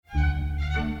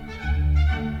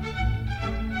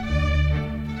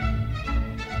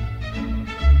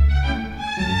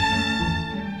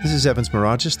this is Evans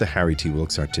Morages, the Harry T.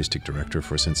 Wilkes Artistic Director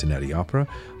for Cincinnati Opera.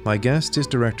 My guest is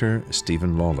director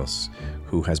Stephen Lawless,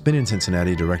 who has been in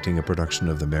Cincinnati directing a production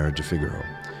of The Marriage of Figaro.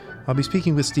 I'll be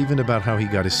speaking with Stephen about how he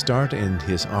got his start in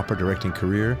his opera directing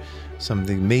career, some of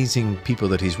the amazing people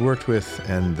that he's worked with,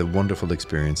 and the wonderful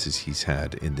experiences he's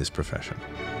had in this profession.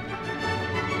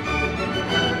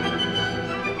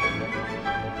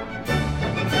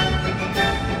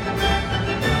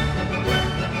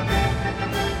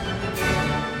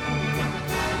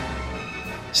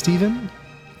 Stephen,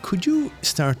 could you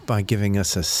start by giving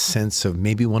us a sense of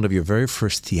maybe one of your very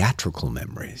first theatrical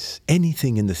memories?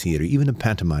 Anything in the theater, even a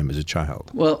pantomime as a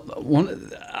child? Well,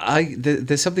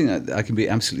 there's something that I can be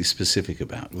absolutely specific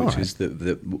about, which is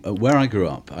that where I grew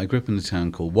up in a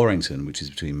town called Warrington, which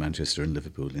is between Manchester and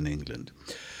Liverpool in England.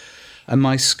 And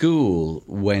my school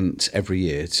went every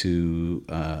year to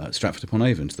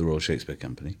Stratford-upon-Avon, to the Royal Shakespeare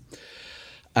Company.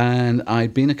 And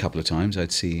I'd been a couple of times.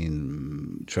 I'd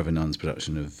seen Trevor Nunn's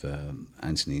production of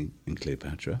Antony and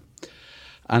Cleopatra.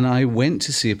 And I went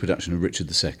to see a production of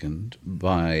Richard II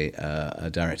by a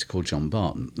director called John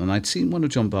Barton. And I'd seen one of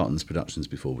John Barton's productions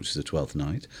before, which is The Twelfth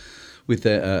Night, with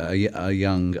a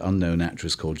young unknown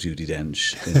actress called Judi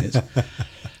Dench in it.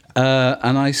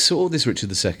 And I saw this Richard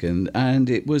II, and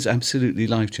it was absolutely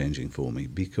life-changing for me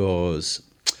because...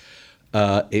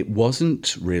 it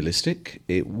wasn't realistic.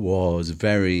 It was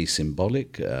very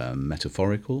symbolic,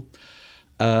 metaphorical.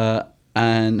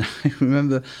 And I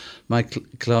remember my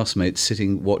classmates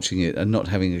sitting watching it and not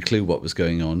having a clue what was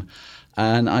going on.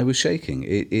 And I was shaking.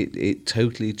 It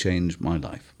totally changed my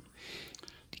life.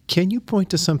 Can you point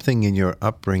to something in your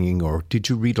upbringing, or did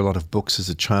you read a lot of books as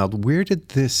a child? Where did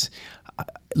this,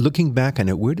 looking back on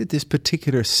it, where did this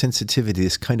particular sensitivity,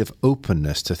 this kind of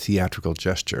openness to theatrical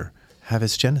gesture have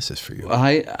its genesis for you?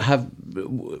 I have,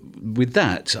 with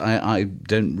that, I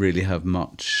don't really have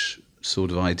much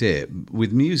sort of idea.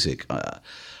 With music,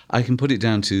 I can put it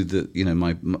down to that,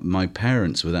 my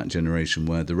parents were that generation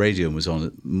where the radio was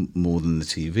on more than the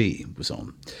TV was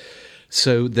on.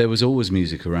 So there was always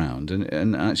music around.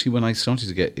 And actually, when I started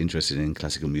to get interested in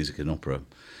classical music and opera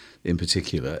in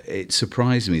particular, it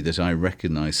surprised me that I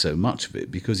recognised so much of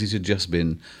it because it had just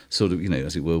been sort of,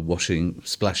 as it were,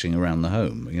 splashing around the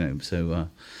home,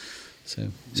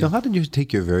 So how did you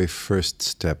take your very first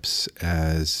steps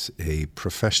as a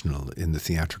professional in the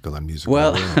theatrical and musical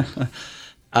world?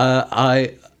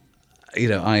 I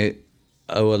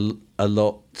owe a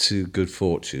lot to good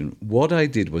fortune. What I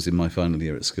did was in my final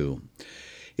year at school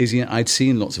is I'd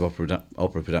seen lots of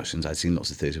opera productions, I'd seen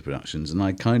lots of theatre productions, and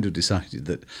I kind of decided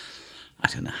that, I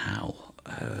don't know how,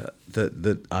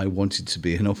 that I wanted to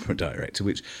be an opera director,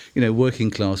 which,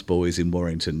 working class boys in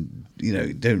Warrington,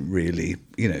 don't really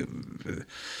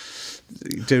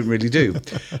do.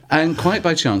 And quite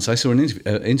by chance, I saw an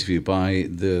interview by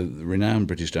the renowned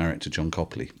British director John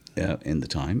Copley in the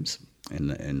Times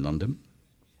in London.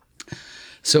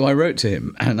 So I wrote to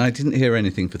him, and I didn't hear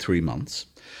anything for 3 months.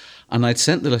 And I'd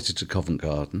sent the letter to Covent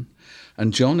Garden,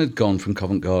 and John had gone from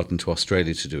Covent Garden to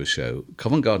Australia to do a show.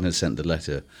 Covent Garden had sent the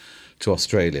letter to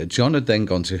Australia. John had then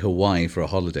gone to Hawaii for a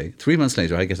holiday. 3 months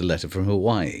later, I get a letter from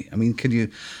Hawaii.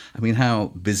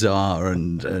 How bizarre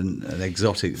and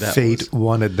exotic that was. Fate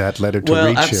wanted that letter to reach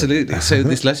you. Well, absolutely. So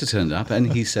this letter turned up,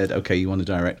 and he said, okay, you want to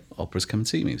direct operas, come and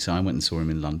see me. So I went and saw him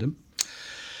in London.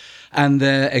 And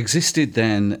there existed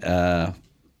then...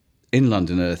 in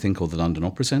London, a thing called the London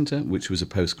Opera Centre, which was a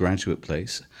postgraduate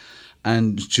place.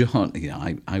 And John,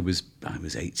 I was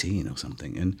 18 or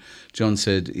something, and John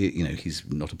said, he's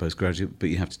not a postgraduate, but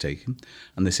you have to take him.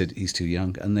 And they said, he's too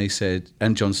young. And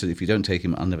John said, if you don't take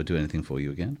him, I'll never do anything for you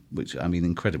again, which,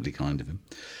 incredibly kind of him.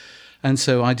 And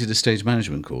so I did a stage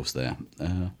management course there.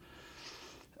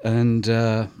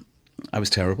 I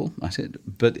was terrible at it,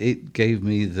 but it gave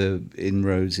me the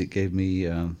inroads, it gave me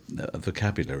a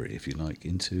vocabulary, if you like,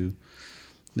 into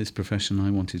this profession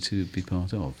I wanted to be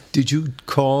part of. Did you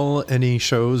call any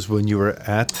shows when you were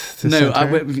at the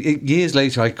centre? Years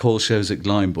later I called shows at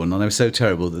Glyndebourne, and I was so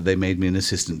terrible that they made me an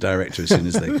assistant director as soon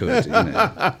as they could.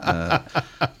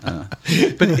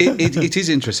 But it is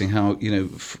interesting how,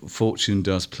 fortune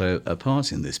does play a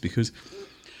part in this, because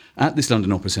at this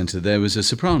London Opera Centre there was a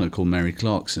soprano called Mary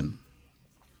Clarkson,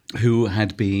 who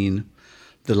had been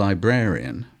the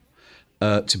librarian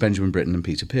to Benjamin Britten and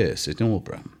Peter Pearce at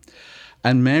Northborough.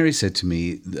 And Mary said to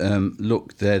me,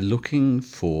 look, they're looking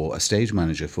for a stage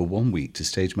manager for 1 week to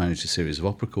stage manage a series of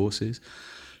opera courses.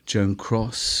 Joan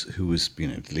Cross, who was,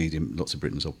 the lead in lots of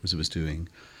Britain's operas, was doing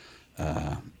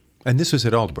And this was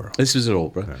at Aldborough? This was at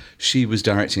Aldborough. Okay. She was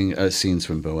directing scenes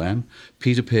from Bohème.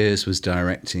 Peter Pears was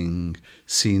directing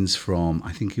scenes from,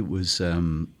 I think it was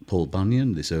Paul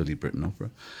Bunyan, this early Britain opera,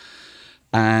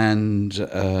 and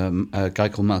a guy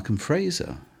called Malcolm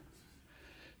Fraser,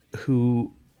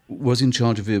 who was in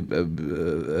charge of an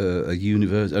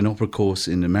opera course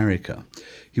in America.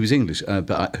 He was English,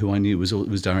 but who I knew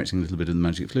was directing a little bit of the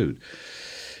Magic Flute.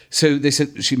 So they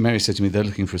said, Mary said to me, they're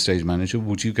looking for a stage manager.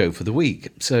 Would you go for the week?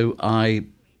 So I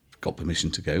got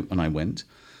permission to go, and I went.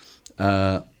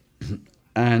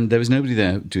 And there was nobody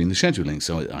there doing the scheduling,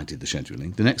 so I did the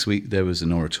scheduling. The next week, there was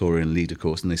an oratorio and leader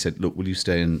course, and they said, look, will you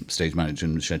stay and stage manage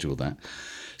and schedule that?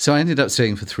 So I ended up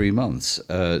staying for 3 months,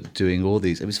 doing all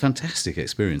these. It was a fantastic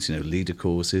experience, leader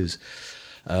courses.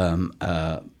 And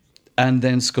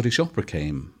then Scottish Opera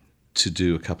came to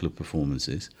do a couple of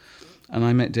performances. And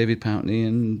I met David Pountney,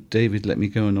 and David let me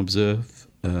go and observe,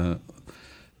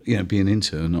 be an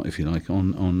intern, if you like,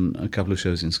 on a couple of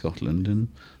shows in Scotland, and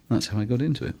that's how I got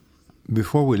into it.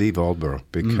 Before we leave Aldborough,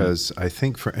 because I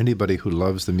think for anybody who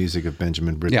loves the music of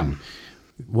Benjamin Britten,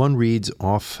 one reads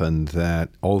often that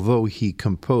although he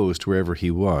composed wherever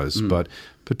he was, but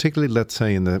particularly, let's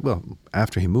say,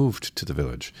 after he moved to the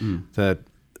village, that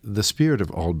the spirit of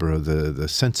Aldborough, the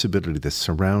sensibility, the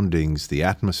surroundings, the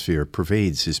atmosphere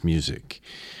pervades his music.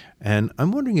 And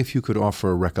I'm wondering if you could offer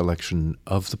a recollection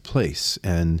of the place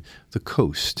and the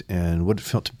coast and what it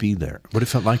felt to be there, what it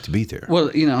felt like to be there.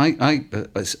 Well, I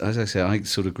as I say, I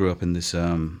sort of grew up in this,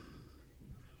 in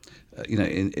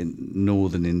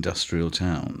northern industrial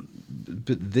town.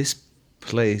 But this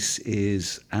place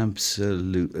is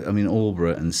absolute. I mean,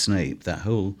 Aldborough and Snape, that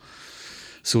whole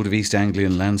sort of East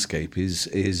Anglian landscape is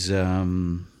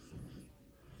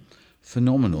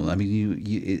phenomenal. I mean,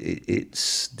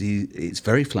 it's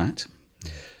very flat.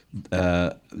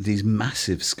 These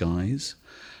massive skies,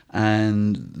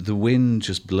 and the wind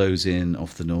just blows in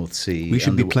off the North Sea. We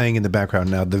should be playing in the background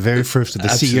now the very first of the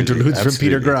sea interludes from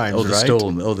Peter Grimes, or the right?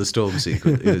 storm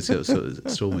sequence,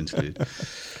 storm interlude.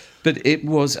 But it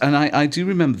was, and I do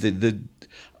remember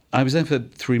I was there for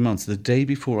 3 months. The day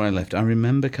before I left, I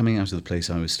remember coming out of the place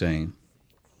I was staying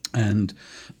and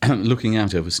looking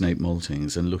out over Snape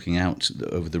Maltings and looking out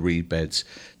over the reed beds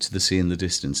to the sea in the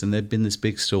distance. And there'd been this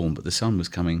big storm, but the sun was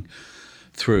coming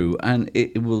through. And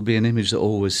it will be an image that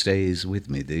always stays with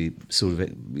me, the sort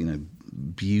of,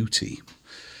 beauty,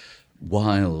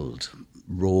 wild,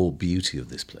 raw beauty of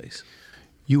this place.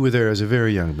 You were there as a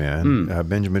very young man.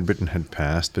 Benjamin Britten had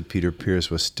passed, but Peter Pears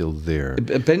was still there.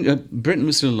 Britten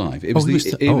was still alive. It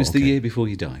was the year before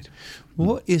he died.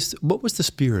 What was the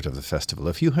spirit of the festival?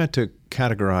 If you had to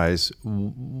categorize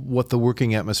what the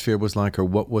working atmosphere was like, or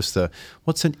what's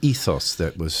an ethos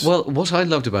that was? Well, what I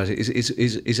loved about it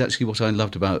is actually what I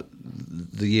loved about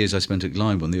the years I spent at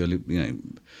Glyndebourne, the early,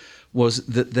 was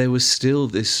that there was still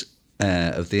this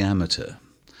air of the amateur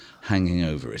hanging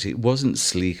over it. It wasn't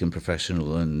sleek and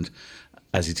professional, and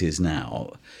as it is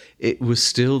now, it was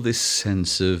still this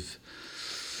sense of,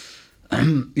 I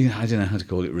don't know how to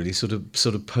call it really, sort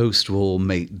of post-war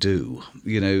make do,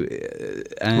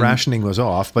 and rationing was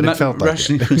off, but it felt like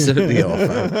rationing was certainly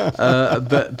off.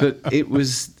 But it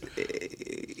was,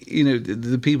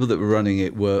 the people that were running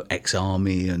it were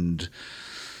ex-army and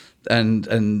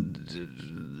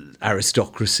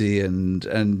aristocracy, and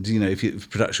if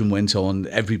production went on,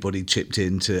 everybody chipped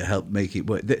in to help make it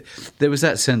work. There was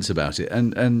that sense about it,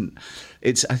 and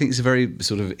I think it's a very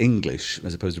sort of English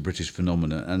as opposed to British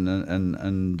phenomena,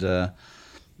 and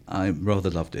I rather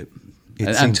loved it.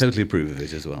 And totally approve of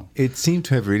it as well. It seemed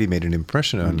to have really made an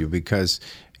impression on you, because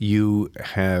you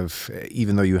have,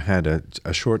 even though you had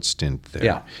a short stint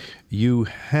there, you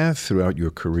have throughout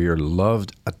your career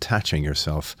loved attaching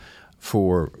yourself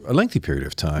for a lengthy period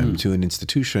of time to an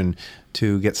institution,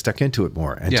 to get stuck into it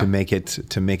more and to make it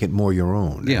more your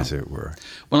own, as it were.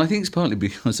 Well, I think it's partly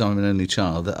because I'm an only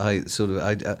child that I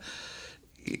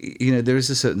there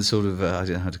is a certain sort of I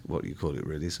don't know what you call it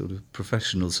really, sort of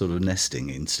professional sort of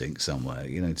nesting instinct somewhere,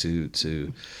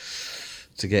 to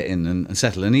get in and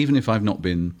settle. And even if I've not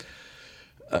been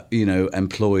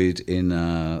employed in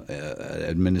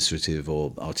administrative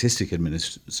or artistic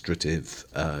administrative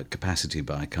capacity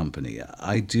by a company,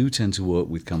 I do tend to work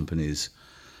with companies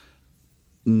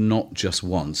not just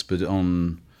once, but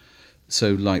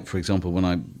so like, for example, when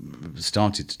I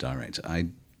started to direct, I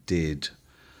did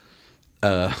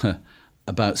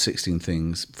about 16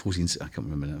 things, 14, I can't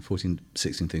remember now, 14,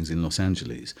 16 things in Los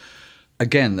Angeles.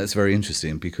 Again, that's very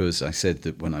interesting, because I said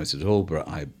that when I was at Aldborough,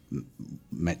 I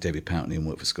met David Pountney and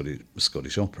worked for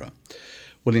Scottish Opera.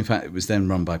 Well, in fact, it was then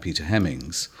run by Peter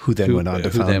Hemmings, who then went on to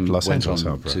found Los Angeles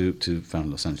Opera. To found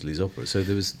Los Angeles Opera. So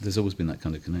there's always been that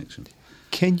kind of connection.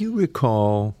 Can you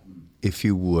recall, if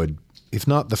you would, if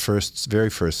not the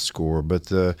very first score,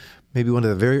 but maybe one of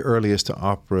the very earliest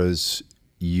operas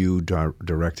you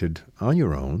directed on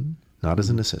your own, not as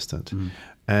an assistant,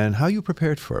 and how you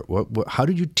prepared for it? How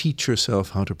did you teach yourself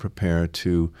how to prepare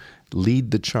to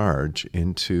lead the charge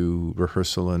into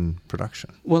rehearsal and production?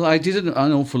 Well, I did an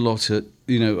awful lot at,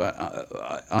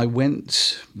 I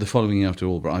went the following year after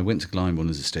Aldeburgh, I went to Glyndebourne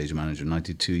as a stage manager, and I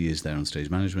did 2 years there on stage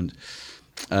management.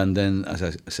 And then, as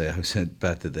I say, I was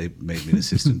bad that they made me an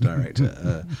assistant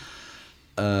director.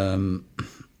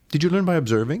 Did you learn by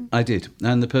observing? I did.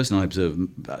 And the person I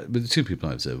observed, the two people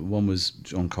I observed, one was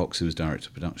John Cox, who was director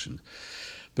of production.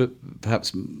 But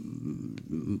perhaps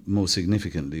more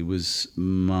significantly was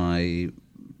my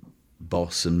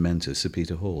boss and mentor, Sir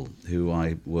Peter Hall, who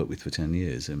I worked with for 10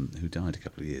 years and who died a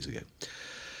couple of years ago.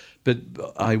 But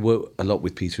I worked a lot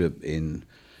with Peter in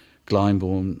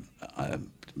Glyndebourne, as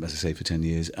I say, for 10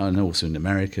 years. And also in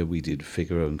America, we did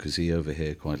Figaro and Così over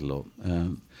here quite a lot.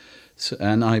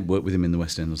 And I worked with him in the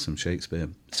West End on some Shakespeare.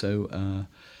 So,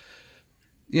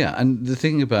 yeah, and the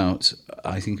thing about,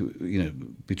 I think,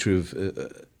 be true of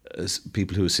as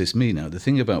people who assist me now, the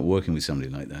thing about working with somebody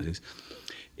like that is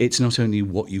it's not only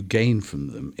what you gain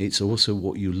from them, it's also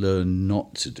what you learn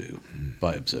not to do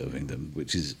by observing them,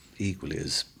 which is equally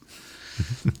as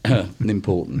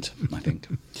important, I think.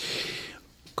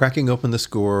 Cracking open the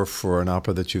score for an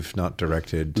opera that you've not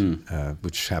directed,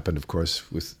 which happened, of course,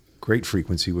 with great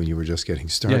frequency when you were just getting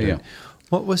started. Yeah.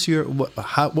 What was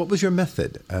your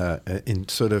method in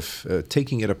sort of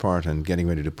taking it apart and getting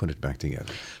ready to put it back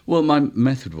together? Well, my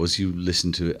method was you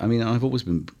listen to it. I mean, I've always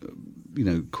been,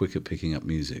 quick at picking up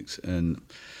music and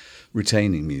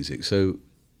retaining music. So,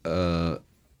 you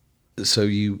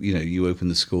open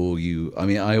the score.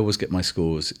 I always get my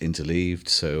scores interleaved,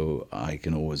 so I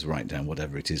can always write down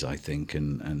whatever it is I think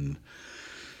and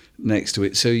next to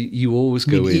it. So you always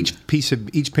go in.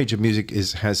 Each page of music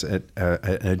has an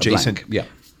adjacent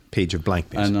page of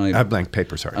blank music. And blank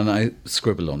paper, sorry. And I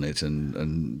scribble on it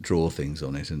and draw things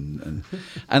on it. And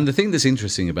the thing that's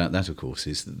interesting about that, of course,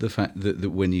 is the fact that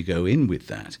when you go in with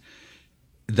that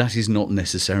is not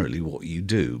necessarily what you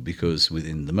do, because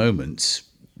within the moments,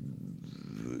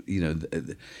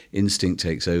 the instinct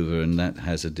takes over, and that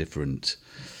has a different,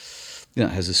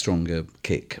 has a stronger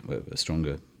kick, a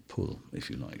stronger pull, if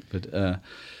you like.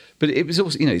 But it was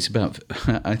also, it's about,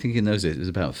 I think in those days it was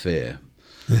about fear.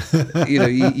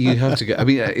 You have to go. I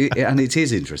mean, and it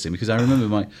is interesting because I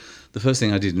remember the first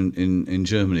thing I did in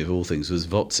Germany, of all things, was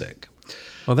Wozzeck.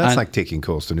 Well, that's like taking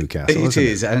coals to Newcastle. It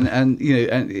is, and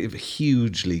a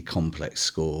hugely complex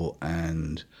score.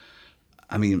 And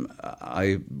I mean,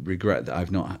 I regret that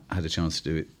I've not had a chance to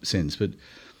do it since. But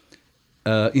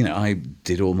I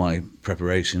did all my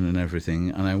preparation and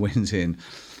everything, and I went in.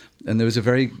 And there was a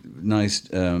very nice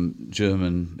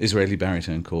German Israeli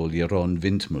baritone called Yaron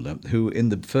Windmüller, who in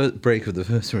the first break of the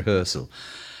first rehearsal,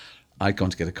 I'd gone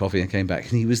to get a coffee and came back,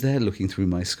 and he was there looking through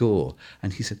my score,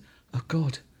 and he said, "Oh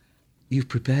God, you've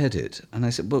prepared it." And I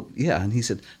said, "Well, yeah." And he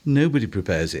said, "Nobody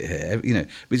prepares it here,"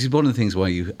 which is one of the things why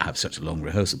you have such a long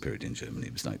rehearsal period in Germany.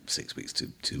 It was like 6 weeks to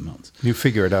 2 months. You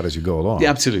figure it out as you go along.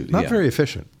 Yeah, absolutely. Not very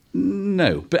efficient.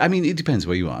 No, but I mean, it depends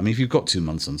where you are. I mean, if you've got 2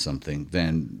 months on something,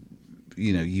 then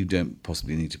you don't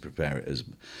possibly need to prepare it as,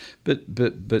 but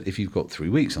if you've got 3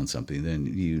 weeks on something, then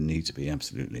you need to be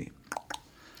absolutely,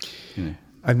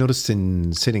 I've noticed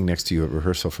in sitting next to you at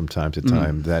rehearsal from time to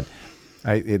time that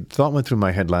thought went through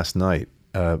my head last night.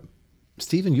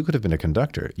 Stephen, you could have been a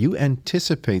conductor. You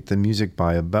anticipate the music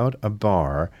by about a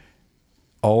bar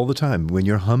all the time. When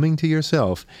you're humming to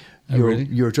yourself,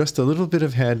 you're just a little bit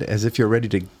ahead, as if you're ready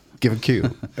to give a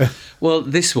cue. Well,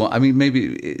 this one, I mean,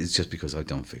 maybe it's just because I've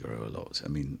done Figaro a lot. I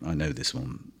mean, I know this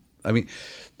one. I mean,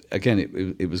 again,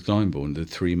 it was Glyndebourne, the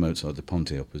 3 Mozart da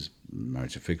Ponte operas,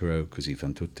 Marriage of Figaro, Così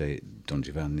fan tutte, Don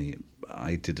Giovanni.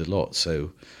 I did a lot,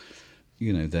 so,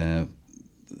 they're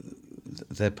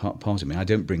part of me. I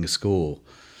don't bring a score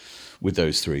with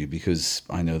those 3 because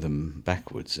I know them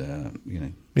backwards,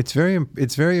 It's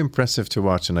very impressive to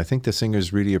watch, and I think the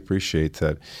singers really appreciate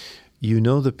that. You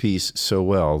know the piece so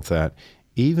well that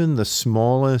even the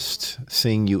smallest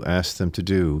thing you ask them to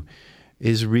do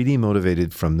is really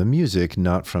motivated from the music,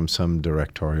 not from some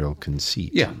directorial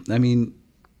conceit. Yeah, I mean,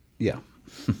 yeah.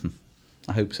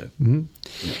 I hope so. Mm-hmm.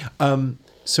 Yeah.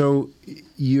 So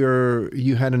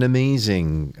you had an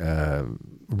amazing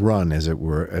run, as it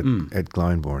were, at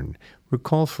Glyndebourne.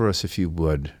 Recall for us, if you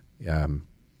would,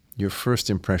 your first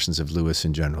impressions of Lewis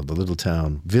in general, the little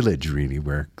town, village really,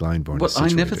 where Glyndebourne is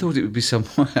situated? Well, I never thought it would be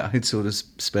somewhere I'd sort of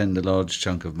spend a large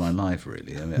chunk of my life,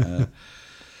 really. I mean,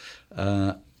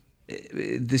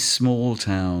 this small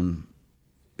town,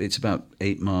 it's about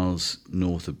 8 miles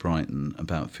north of Brighton,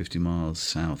 about 50 miles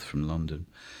south from London.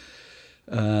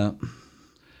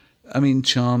 I mean,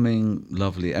 charming,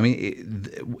 lovely. I mean,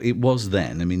 it was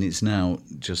then. I mean, it's now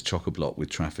just chock-a-block with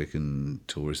traffic and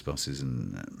tourist buses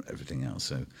and everything else.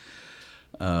 So,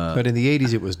 but in the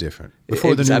 80s, it was different.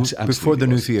 Before the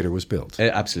new theatre was built.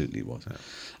 It absolutely was. Yeah.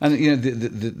 And you know,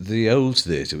 the old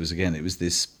theatre was, again, it was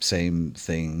this same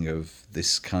thing of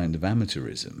this kind of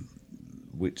amateurism,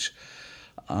 which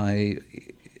I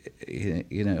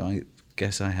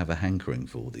guess I have a hankering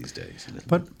for these days.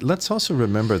 But let's also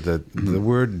remember that the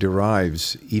word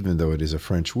derives, even though it is a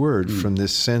French word, from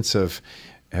this sense of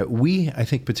I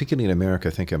think, particularly in America,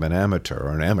 think of an amateur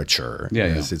or an amateur,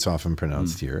 as it's often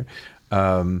pronounced here,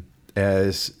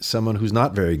 as someone who's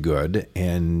not very good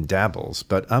and dabbles.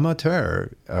 But amateur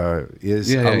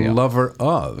is a lover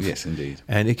of. Yes, indeed.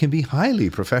 And it can be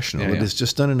highly professional. It is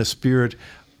just done in a spirit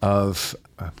of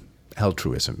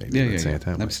altruism, maybe, let's say it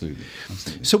that way. Absolutely.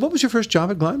 So what was your first job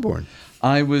at Glyndebourne?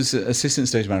 I was assistant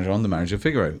stage manager on The Marriage of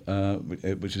Figaro,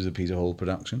 which was a Peter Hall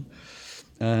production.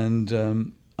 And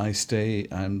then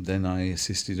I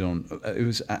assisted on... it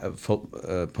was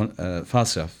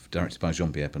Falstaff, directed by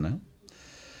Jean-Pierre Penel.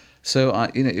 So,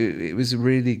 it was a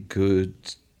really good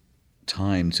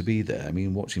time to be there. I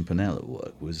mean, watching Penel at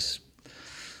work was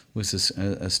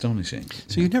astonishing.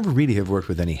 So you never really have worked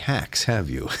with any hacks, have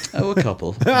you? Oh, a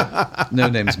couple. No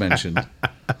names mentioned.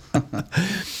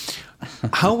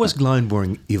 How was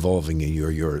Glyndebourne evolving in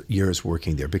your years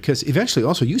working there? Because eventually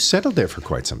also you settled there for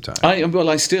quite some time. My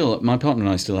partner and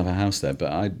I still have a house there,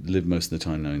 but I live most of the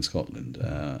time now in Scotland.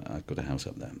 I've got a house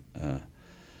up there.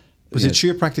 Was it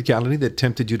sheer practicality that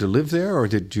tempted you to live there, or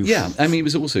did you... Yeah, I mean, it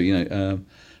was also,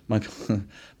 my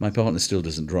partner still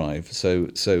doesn't drive, so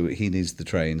he needs the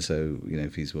train. So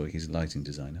if he's working, he's a lighting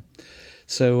designer.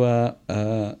 So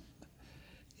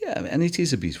and it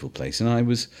is a beautiful place. And I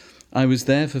was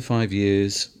there for 5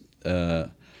 years,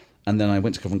 and then I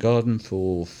went to Covent Garden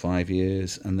for 5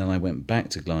 years, and then I went back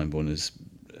to Glyndebourne as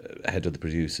head of the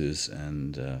producers,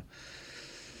 and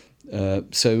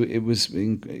so it was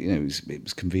it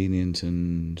was convenient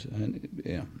and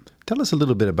yeah. Tell us a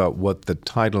little bit about what the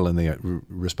title and the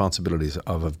responsibilities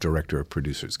of a director of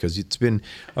producers, because it's been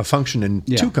a function in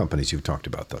two companies you've talked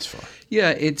about thus far. Yeah,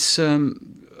 it's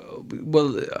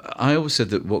well, I always said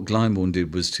that what Glyndebourne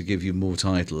did was to give you more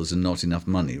titles and not enough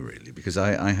money, really, because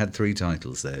I had 3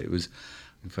 titles there. It was,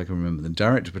 if I can remember them,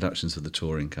 Director of Productions of the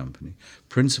touring company,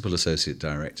 Principal Associate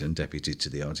Director, and Deputy to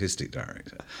the Artistic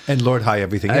Director. And Lord High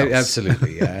everything else.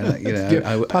 Absolutely,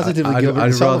 yeah. Positively I'd Gilbert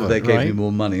rather Sullivan, they gave right? me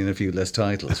more money and a few less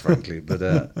titles, frankly.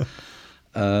 But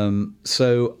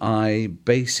so I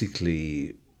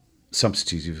basically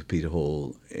substituted for Peter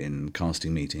Hall in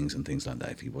casting meetings and things like that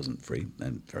if he wasn't free,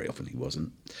 and very often he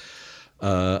wasn't.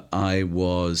 I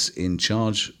was in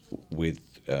charge with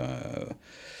the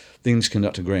English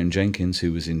conductor Graham Jenkins,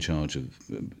 who was in charge of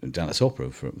Dallas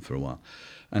Opera for a while,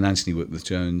 and Anthony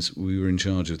Whitworth-Jones. We were in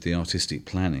charge of the artistic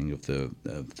planning of the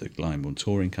Glyndebourne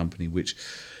Touring Company, which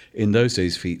in those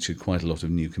days featured quite a lot of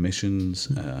new commissions.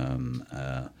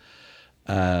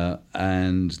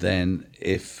 And then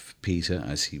if Peter,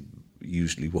 as he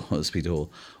usually was, Peter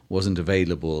Hall, wasn't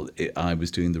available, I was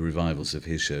doing the revivals of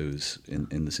his shows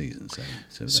in the season.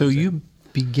 So you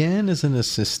began as an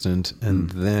assistant, and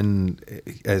then,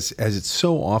 as it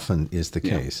so often is the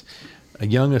case, a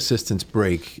young assistant's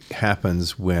break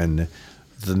happens when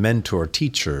the mentor,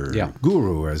 teacher,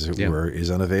 guru, as it were, is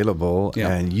unavailable,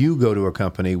 and you go to a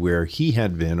company where he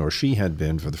had been or she had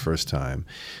been for the first time.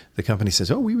 The company says,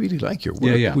 "Oh, we really like your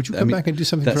work. Would you come back and do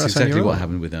something for us on your own?" That's exactly what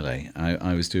happened with LA.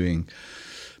 I was doing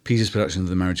Peter's production of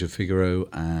The Marriage of Figaro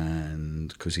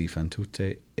and Così fan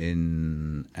tutte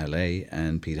in LA,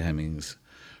 and Peter Hemmings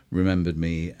remembered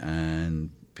me, and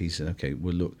Peter said, "Okay,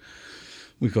 well, look,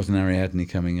 we've got an Ariadne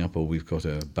coming up, or we've got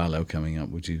a Ballo coming up.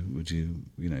 Would you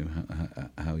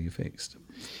how are you fixed?"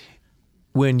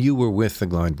 When you were with the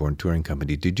Glyndebourne Touring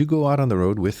Company, did you go out on the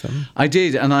road with them? I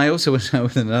did, and I also went out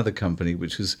with another company,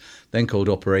 which was then called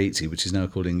Opera 80, which is now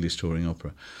called English Touring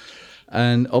Opera.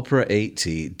 And Opera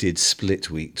 80 did split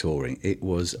week touring. It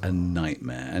was a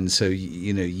nightmare. And so,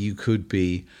 you could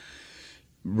be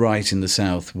right in the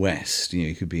southwest.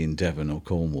 You could be in Devon or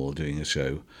Cornwall doing a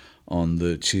show on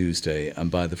the Tuesday, and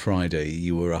by the Friday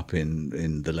you were up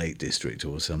in the Lake District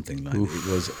or something like that. It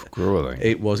was grueling.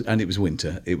 It was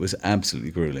winter. It was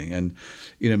absolutely grueling, and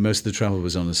most of the travel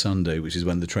was on a Sunday, which is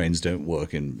when the trains don't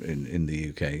work in the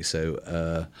UK.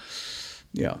 So.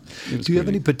 Yeah. Do you have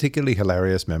any particularly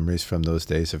hilarious memories from those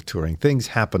days of touring? Things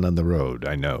happen on the road,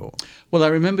 I know. Well, I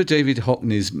remember David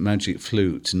Hockney's Magic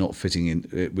Flute not fitting in,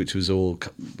 which was all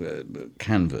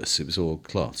canvas. It was all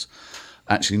cloths.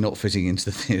 Actually, not fitting into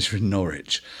the theatre in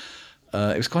Norwich.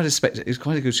 It was quite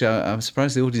a good show. I'm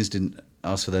surprised the audience didn't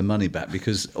ask for their money back,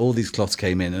 because all these cloths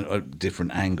came in at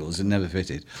different angles and never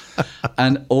fitted.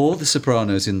 And all the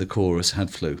sopranos in the chorus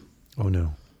had flu. Oh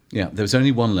no. Yeah, there was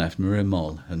only one left, Maria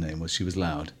Moll, her name was. She was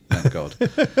loud, thank God.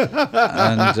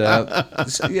 And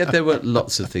so, there were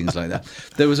lots of things like that.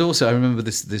 There was also, I remember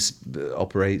this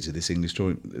operator, this English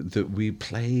story, that we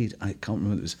played, I can't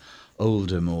remember, it was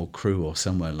Oldham or Crewe or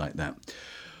somewhere like that,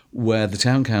 where the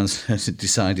town council had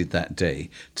decided that day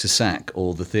to sack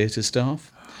all the theatre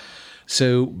staff.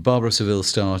 So Barbara Seville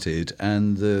started,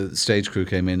 and the stage crew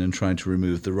came in and tried to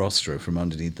remove the rostra from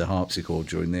underneath the harpsichord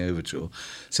during the overture.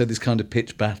 So this kind of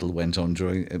pitched battle went on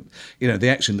during, the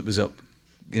action that was up,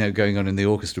 going on in the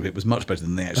orchestra bit was much better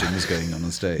than the action that was going on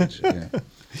stage. Yeah.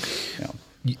 Yeah.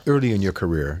 Early in your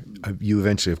career, you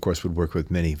eventually, of course, would work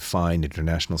with many fine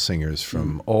international singers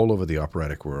from all over the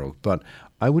operatic world. But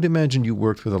I would imagine you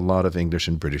worked with a lot of English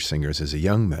and British singers as a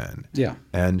young man. Yeah.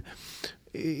 And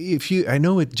I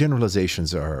know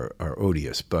generalizations are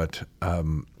odious, but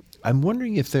I'm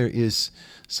wondering if there is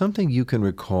something you can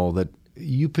recall that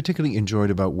you particularly enjoyed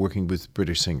about working with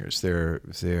British singers, their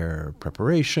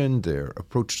preparation, their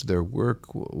approach to their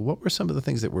work. What were some of the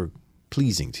things that were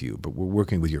pleasing to you, but were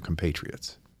working with your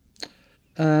compatriots?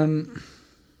 I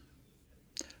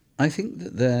think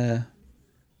that they're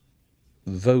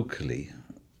vocally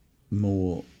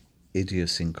more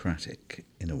idiosyncratic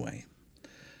in a way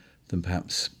than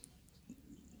perhaps,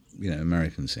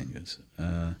 American singers.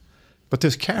 But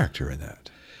there's character in that.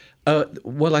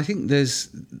 Well, I think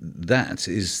that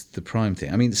is the prime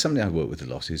thing. I mean, somebody I work with a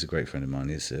lot, who's a great friend of mine,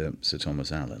 is Sir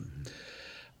Thomas Allen,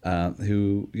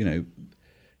 who,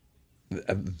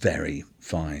 a very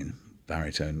fine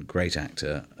baritone, great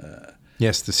actor.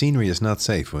 Yes, the scenery is not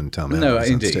safe when Tom Allen is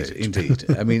indeed, on stage. Indeed.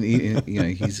 I mean,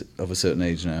 he's of a certain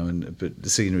age now, but the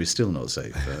scenery is still not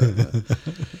safe.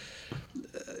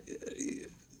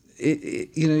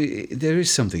 There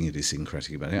is something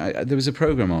idiosyncratic about it. There was a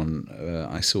program on,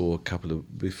 I saw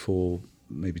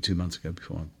maybe 2 months ago,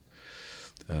 before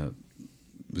I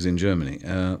was in Germany,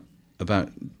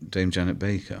 about Dame Janet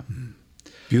Baker.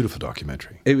 Beautiful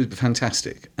documentary. It was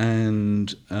fantastic.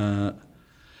 And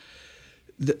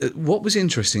what was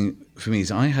interesting for me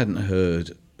is I hadn't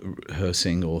heard her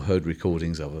sing or heard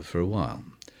recordings of her for a while.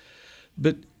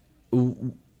 But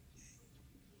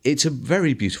it's a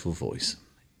very beautiful voice.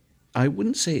 I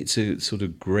wouldn't say it's a sort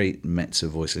of great mezzo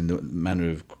voice in the manner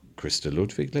of Christa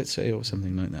Ludwig, let's say, or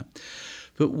something like that.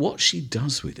 But what she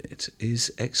does with it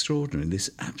is extraordinary. This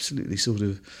absolutely sort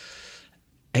of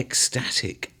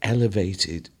ecstatic,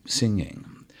 elevated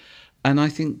singing. And I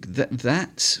think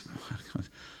that's...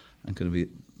 I'm going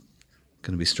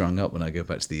to be strung up when I go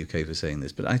back to the UK for saying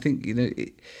this, but I think,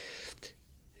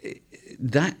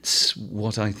 that's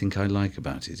what I think I like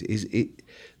about it.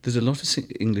 There's a lot of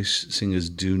English singers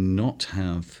do not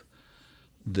have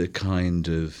the kind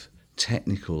of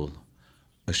technical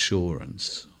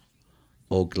assurance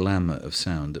or glamour of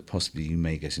sound that possibly you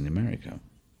may get in America,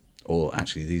 or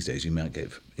actually these days you might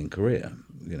get in Korea.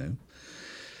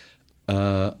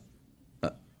 But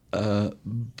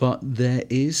there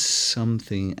is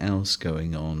something else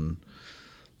going on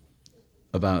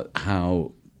about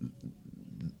how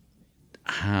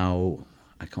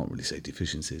I can't really say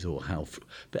deficiencies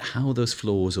but how those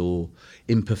flaws or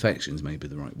imperfections, maybe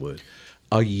the right word,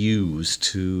 are used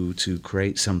to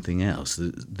create something else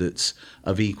that's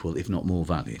of equal, if not more,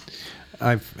 value.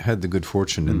 I've had the good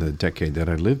fortune in the decade that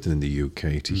I lived in the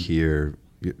UK to hear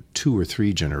 2 or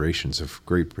 3 generations of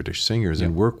great British singers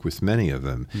and work with many of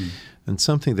them. And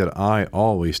something that I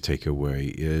always take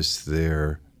away is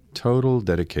their total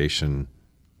dedication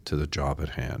to the job at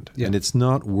hand. And it's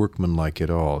not workmanlike at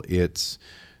all. This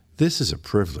is a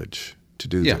privilege to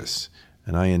do this,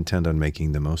 and I intend on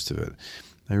making the most of it.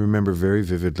 I remember very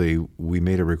vividly, we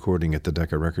made a recording at the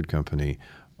Decca Record Company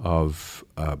of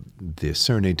the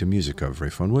Serenade to Music of Ray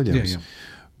Vaughan Williams,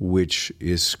 which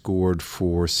is scored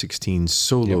for 16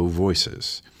 solo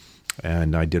voices.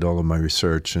 And I did all of my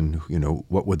research and,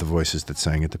 what were the voices that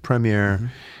sang at the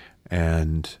premiere.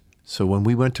 And so when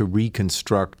we went to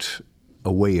reconstruct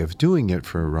a way of doing it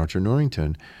for Roger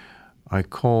Norrington, I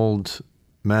called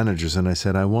managers and I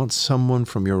said, I want someone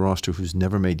from your roster who's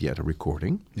never made yet a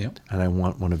recording, and I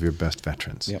want one of your best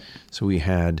veterans. Yep. So we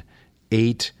had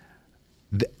 8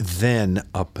 then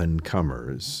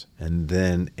up-and-comers, and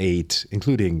then 8,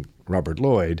 including Robert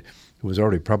Lloyd, who was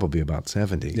already probably about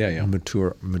 70,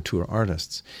 mature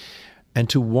artists. And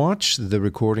to watch the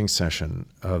recording session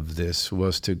of this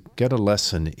was to get a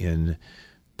lesson in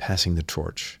passing the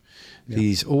torch. Yeah.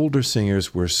 These older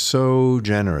singers were so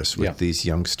generous with these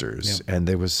youngsters, and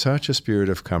there was such a spirit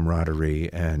of camaraderie,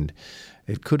 and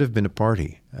it could have been a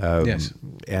party. Yes.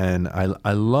 And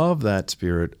I love that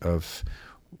spirit of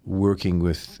working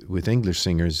with English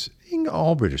singers,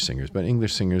 all British singers, but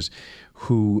English singers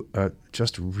who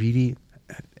just really,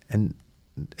 and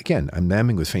again, I'm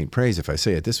lambing with faint praise if I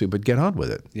say it this way, but get on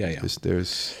with it. Yeah. But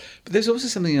there's also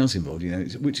something else involved,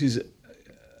 which is,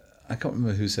 I can't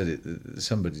remember who said it.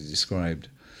 Somebody described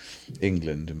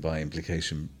England, and by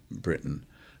implication Britain,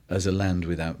 as a land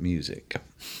without music.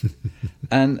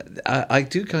 And I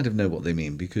do kind of know what they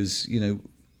mean, because,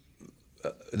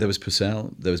 there was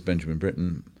Purcell, there was Benjamin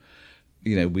Britten,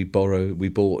 we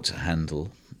bought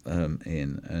Handel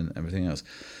in, and everything else.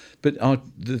 But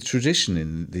the tradition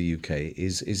in the UK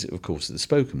is of course the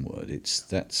spoken word.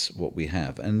 That's what we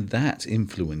have, and that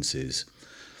influences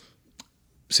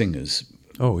singers.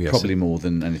 Oh yes, probably more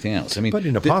than anything else. I mean, but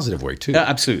in a positive way too.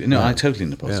 Absolutely, no, I totally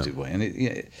in a positive way, and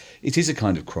it is a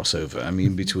kind of crossover. I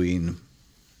mean,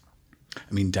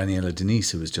 Daniela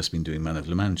Denise, who has just been doing Man of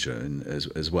La Mancha,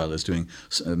 as well as doing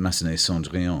Massenet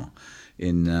Cendrillon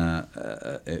in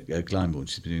Glyndebourne.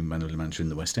 She's been doing Man of La Mancha in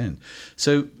the West End.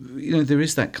 So, there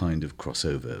is that kind of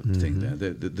crossover thing there,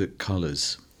 the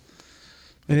colours.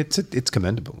 And it's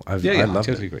commendable. I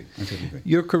totally agree.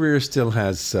 Your career still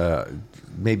has,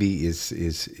 maybe is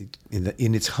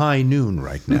in its high noon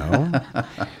right now,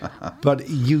 but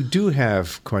you do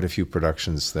have quite a few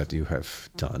productions that you have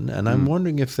done, and I'm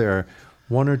wondering if there are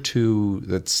one or two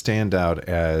that stand out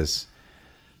as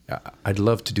I'd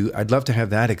love to have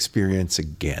that experience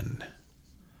again.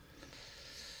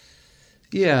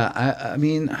 Yeah, I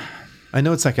mean, I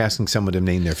know it's like asking someone to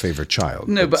name their favorite child.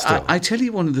 No, but I tell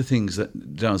you one of the things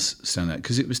that does stand out,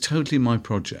 because it was totally my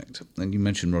project, and you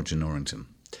mentioned Roger Norrington,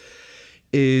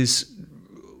 is,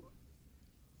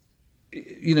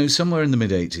 somewhere in the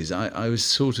mid-'80s, I was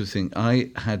sort of thinking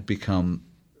I had become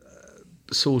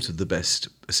sort of the best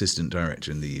assistant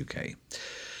director in the UK.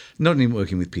 Not only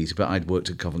working with Peter, but I'd worked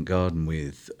at Covent Garden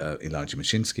with Elijah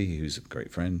Mashinsky, who's a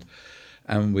great friend,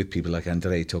 and with people like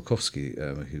Andrei Tarkovsky,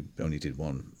 who only did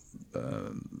one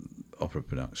opera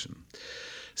production.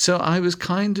 So I was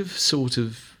kind of sort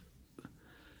of,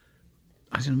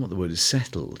 I don't know what the word is,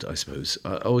 settled, I suppose.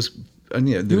 I was, and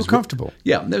you were comfortable.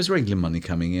 Yeah, there was regular money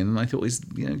coming in, and I thought,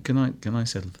 can I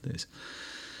settle for this?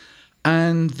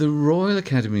 And the Royal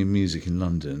Academy of Music in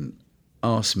London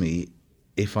asked me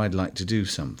if I'd like to do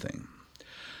something.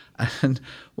 And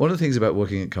one of the things about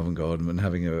working at Covent Garden and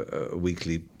having a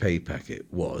weekly pay packet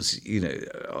was,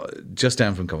 just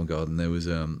down from Covent Garden there was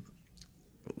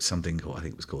something called, I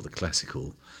think it was called the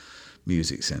Classical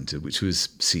Music Centre, which was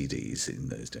CDs in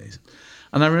those days.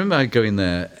 And I remember I'd go in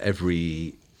there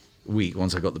every week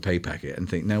once I got the pay packet and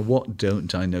think, now what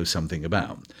don't I know something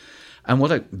about? And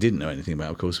what I didn't know anything about,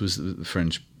 of course, was the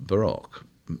French Baroque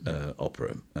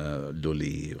opera,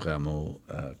 Lully, Rameau.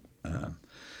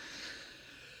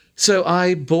 So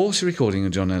I bought a recording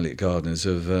of John Eliot Gardner's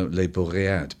of Les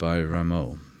Boréades by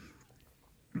Rameau.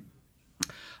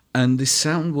 And this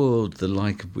sound world, the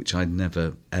like of which I'd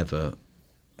never, ever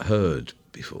heard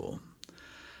before.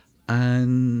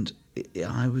 And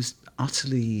I was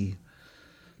utterly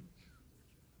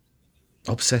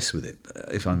obsessed with it,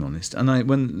 if I'm honest. And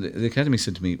when the Academy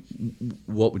said to me,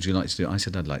 what would you like to do? I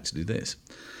said, I'd like to do this.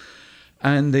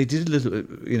 And they did a little,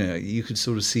 you could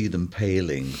sort of see them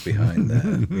paling behind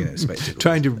their, spectacles.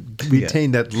 Trying to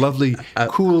retain that lovely,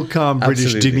 cool, calm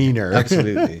British demeanour.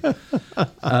 Absolutely.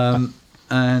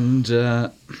 And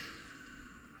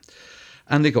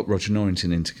they got Roger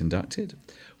Norrington in to conduct it.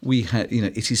 We had,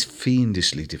 it is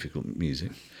fiendishly difficult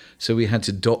music. So we had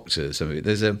to doctor some of it.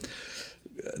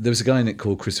 There was a guy in it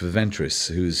called Christopher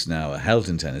Ventris, who's now a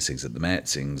Helton tenor, sings at the Met,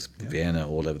 sings Vienna,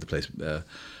 all over the place.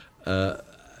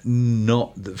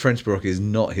 Not the French Baroque is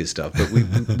not his stuff, but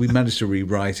we managed to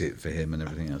rewrite it for him and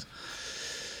everything else.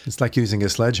 It's like using a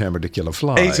sledgehammer to kill a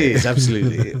fly. It is,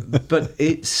 absolutely. But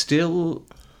it still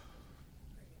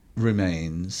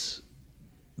remains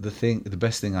the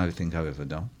best thing I think I've ever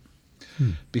done.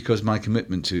 Because my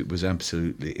commitment to it was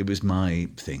absolutely, it was my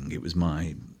thing. It was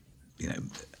my,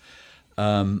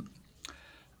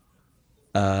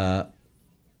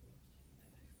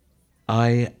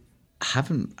 I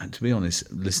haven't, to be honest,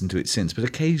 listened to it since, but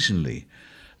occasionally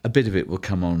a bit of it will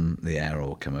come on the air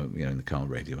or come out, in the car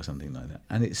radio or something like that,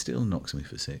 and it still knocks me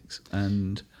for six.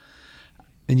 And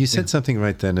you said something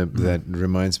right then that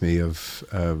reminds me of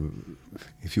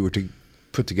if you were to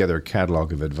put together a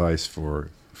catalog of advice for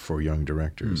young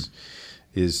directors,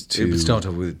 is to... It would start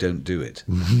off with "don't do it."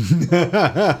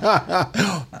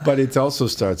 But it also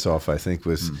starts off, I think,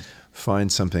 with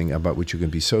find something about which you can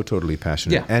be so totally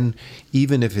passionate. Yeah. And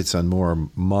even if it's on more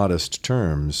modest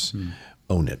terms,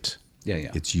 own it.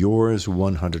 Yeah. It's yours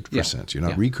 100%. You're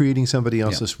not recreating somebody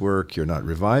else's work. You're not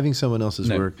reviving someone else's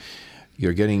work.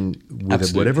 You're getting,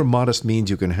 with whatever modest means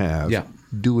you can have,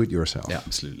 do it yourself. Yeah,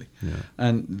 absolutely. Yeah.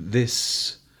 And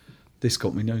this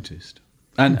got me noticed.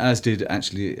 And as did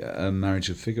actually Marriage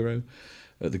of Figaro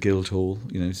at the Guildhall.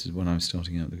 This is when I was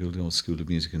starting out at the Guildhall School of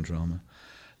Music and Drama.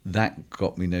 That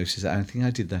got me noticed. I think I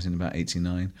did that in about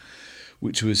 1989,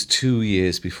 which was 2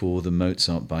 years before the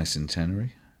Mozart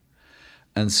bicentenary.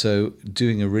 And so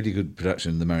doing a really good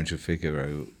production of The Marriage of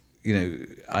Figaro,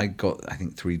 I got, I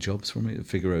think, 3 jobs from it.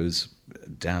 Figaro's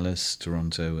Dallas,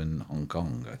 Toronto, and Hong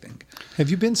Kong, I think. Have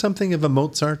you been something of a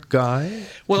Mozart guy?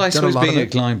 Well, I suppose being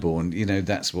at Glyndebourne,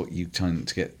 that's what you tend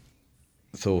to get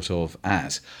thought of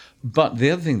as. But the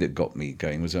other thing that got me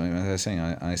going was, as I was saying,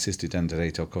 I assisted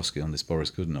Andrei Tarkovsky on this Boris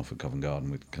Godunov at Covent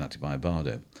Garden conducted by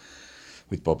Bardo,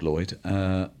 with Bob Lloyd,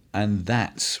 and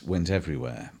that went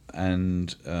everywhere.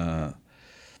 And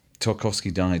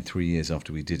Tarkovsky died 3 years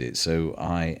after we did it, so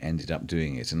I ended up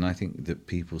doing it. And I think that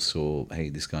people saw, hey,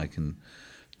 this guy can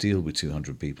deal with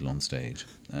 200 people on stage.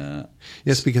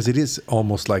 Yes, because it is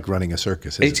almost like running a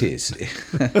circus, isn't it? It is.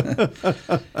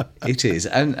 It is.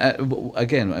 And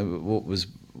again, what was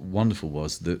wonderful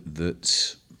was that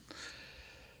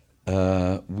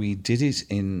we did it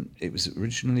it was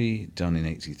originally done in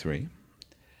 1983,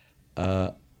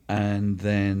 and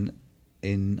then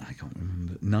I can't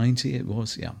remember, 90 it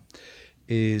was,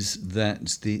 is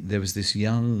that there was this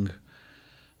young,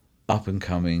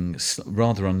 up-and-coming,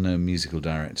 rather unknown musical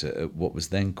director at what was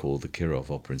then called the Kirov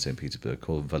Opera in St. Petersburg,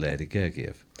 called Valery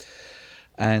Gergiev.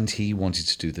 And he wanted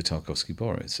to do the Tarkovsky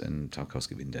Boris, and Tarkovsky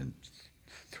had been dead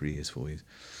 3 years, 4 years.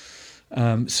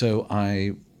 So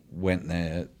I went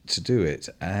there to do it,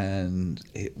 and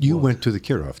You went to the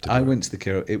Kirov to do it? I went to the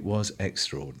Kirov. It was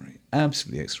extraordinary,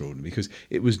 absolutely extraordinary, because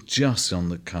it was just on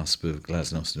the cusp of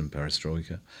Glasnost and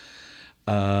Perestroika,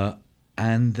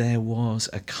 and there was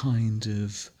a kind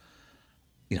of,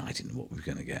 I didn't know what we were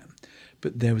going to get,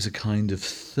 but there was a kind of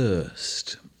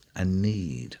thirst and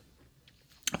need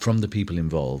from the people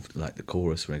involved, like the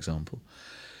chorus, for example,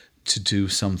 to do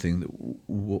something that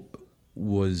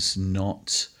was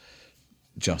not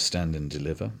just stand and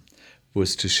deliver,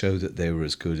 was to show that they were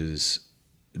as good as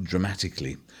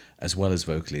dramatically as well as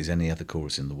vocally as any other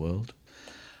chorus in the world.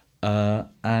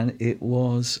 And it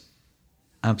was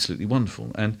absolutely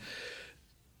wonderful. And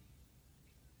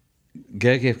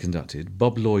Gergiev conducted,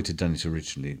 Bob Lloyd had done it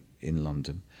originally in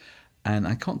London, and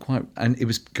and it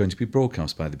was going to be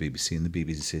broadcast by the BBC, and the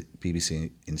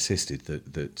BBC insisted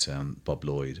that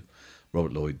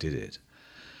Robert Lloyd did it.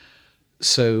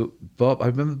 So I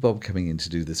remember Bob coming in to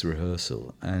do this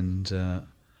rehearsal, and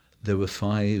there were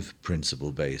 5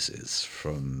 principal basses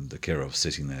from the Kirov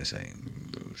sitting there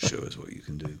saying, "Show us what you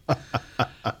can do."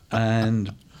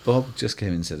 And Bob just came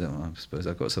in and said, "I suppose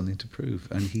I've got something to prove."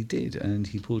 And he did. And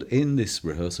he pulled, in this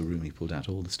rehearsal room, he pulled out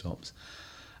all the stops.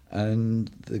 And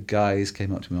the guys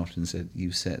came up to me after and said,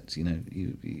 "You set, you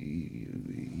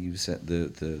set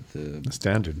the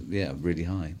standard, really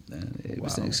high." It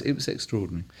was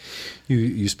extraordinary.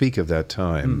 You speak of that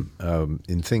time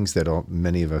in things that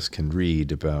many of us can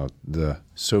read about the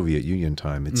Soviet Union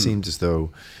time. It seemed as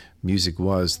though music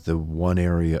was the one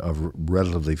area of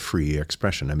relatively free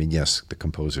expression. I mean, yes, the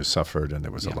composers suffered, and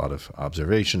there was a lot of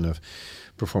observation of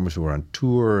performers who were on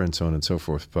tour and so on and so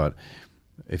forth, but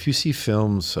if you see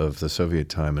films of the Soviet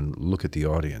time and look at the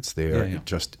audience, they are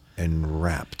just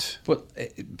enwrapped. But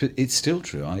it's still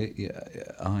true. I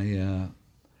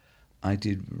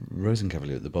did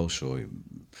Rosenkavalier at the Bolshoi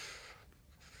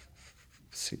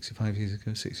 6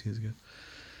 years ago,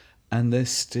 and there's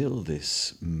still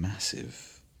this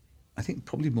massive, I think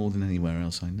probably more than anywhere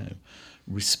else I know,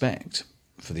 respect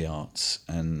for the arts,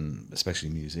 and especially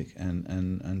music,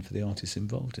 and for the artists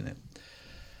involved in it.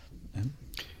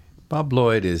 Bob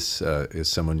Lloyd is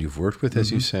someone you've worked with,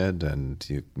 as you said, and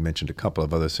you mentioned a couple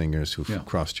of other singers who've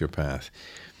crossed your path.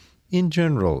 In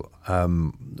general,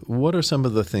 what are some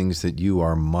of the things that you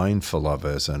are mindful of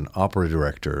as an opera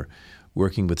director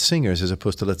working with singers as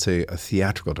opposed to, let's say, a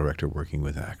theatrical director working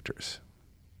with actors?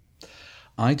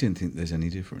 I don't think there's any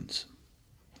difference.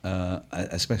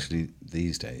 especially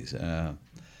these days. You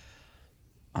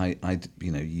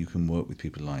can work with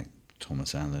people like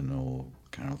Thomas Allen or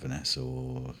Carol Vanessa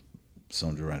or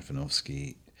Sondra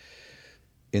Radvanovsky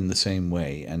in the same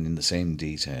way and in the same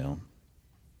detail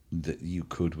that you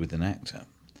could with an actor.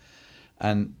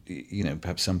 And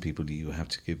perhaps some people you have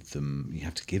to give them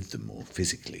more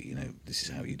physically. This is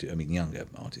how you do. I mean, younger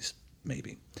artists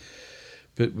maybe,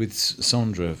 but with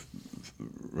Sondra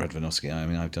Radvanovsky, I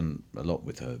mean, I've done a lot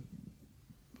with her.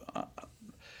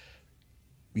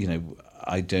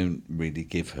 I don't really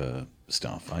give her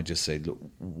stuff. I just say, look,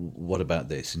 what about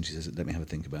this? And she says, let me have a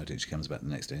think about it. She comes back the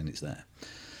next day and it's there.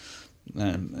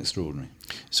 Extraordinary.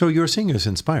 So your singers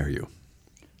inspire you?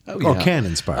 Oh, yeah. Or can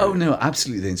inspire you? Oh, no,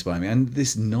 absolutely they inspire me. And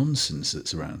this nonsense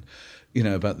that's around,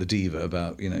 about the diva,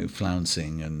 about,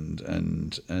 flouncing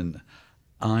and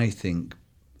I think,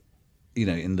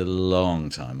 in the long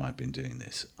time I've been doing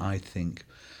this, I think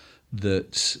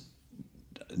that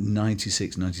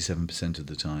 96, 97% of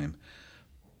the time,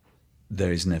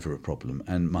 there is never a problem.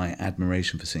 And my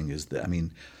admiration for singers,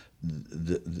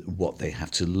 what they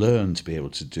have to learn to be able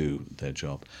to do their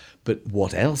job, but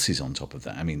what else is on top of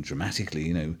that? I mean,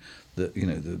 dramatically,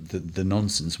 the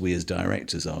nonsense we as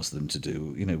directors ask them to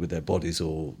do, with their bodies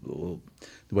or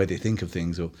the way they think of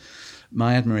things. Or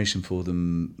my admiration for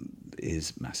them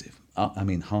is massive.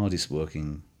 Hardest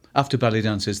working. After ballet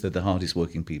dancers, they're the hardest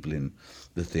working people in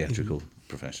the theatrical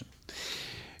profession.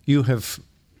 You have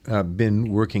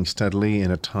been working steadily in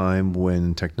a time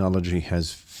when technology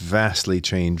has vastly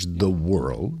changed the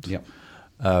world. Yep.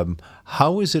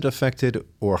 How is it affected,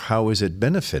 or how is it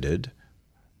benefited,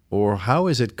 or how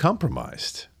is it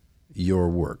compromised your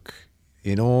work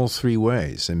in all three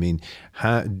ways? I mean,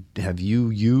 have you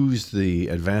used the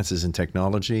advances in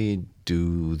technology?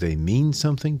 Do they mean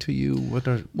something to you?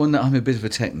 Well, no, I'm a bit of a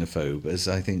technophobe, as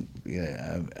I think.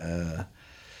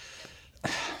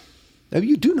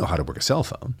 You do know how to work a cell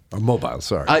phone or mobile.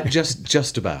 Sorry,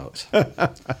 just about.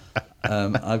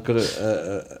 I've got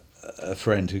a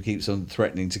friend who keeps on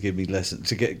threatening to give me lessons,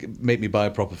 to make me buy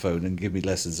a proper phone and give me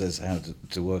lessons as how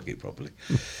to work it properly.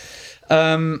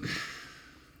 I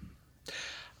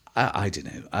don't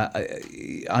know.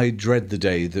 I dread the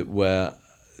day where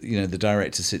the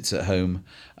director sits at home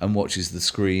and watches the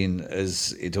screen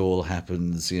as it all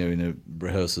happens, in a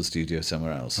rehearsal studio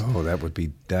somewhere else. Oh, that would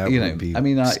be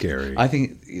scary. I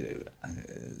think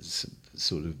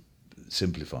sort of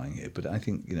simplifying it, but I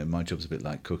think my job's a bit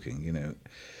like cooking.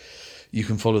 You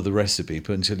can follow the recipe,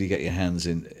 but until you get your hands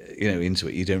into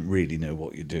it, you don't really know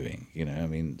what you're doing.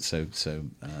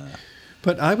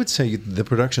 But I would say the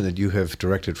production that you have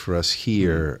directed for us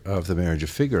here of The Marriage of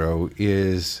Figaro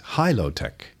is high-low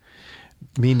tech,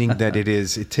 meaning that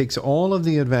it takes all of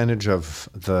the advantage of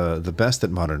the best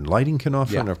that modern lighting can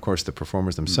offer, and of course the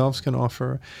performers themselves can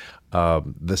offer.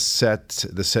 The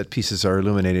set pieces are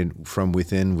illuminated from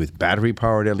within with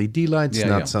battery-powered LED lights,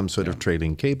 not some sort of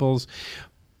trailing cables.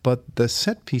 But the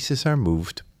set pieces are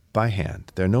moved by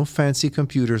hand. There are no fancy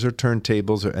computers or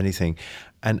turntables or anything.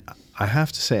 And I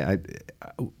have to say,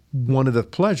 one of the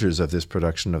pleasures of this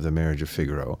production of The Marriage of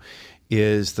Figaro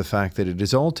is the fact that it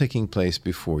is all taking place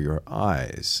before your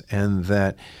eyes, and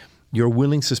that your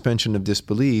willing suspension of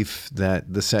disbelief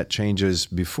that the set changes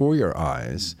before your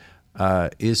eyes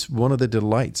is one of the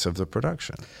delights of the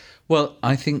production. Well,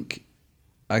 I think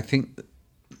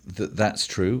that's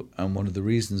true, and one of the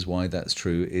reasons why that's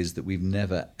true is that we've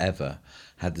never, ever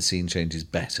had the scene changes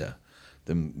better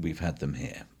than we've had them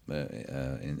here.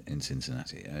 In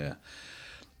Cincinnati.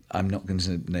 I'm not going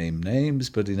to name names,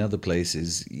 but in other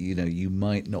places, you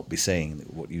might not be saying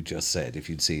what you just said if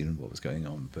you'd seen what was going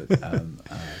on.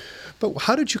 But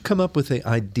how did you come up with the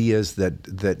ideas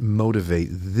that motivate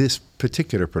this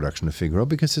particular production of Figaro?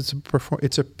 Because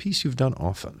it's a piece you've done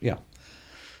often. Yeah.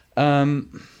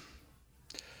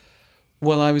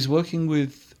 Well, I was working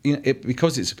with.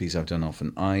 Because it's a piece I've done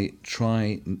often, I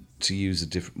try to use a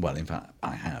different. Well, in fact,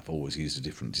 I have always used a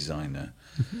different designer,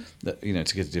 to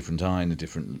get a different eye and a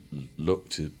different look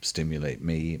to stimulate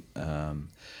me.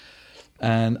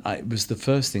 And it was the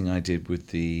first thing I did with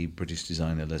the British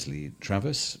designer Leslie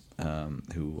Travis,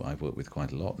 who I've worked with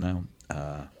quite a lot now,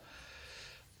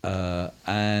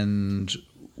 and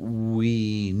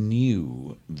we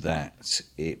knew that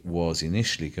it was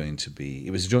initially going to be.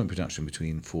 It was a joint production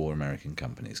between 4 American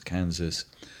companies: Kansas,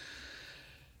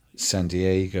 San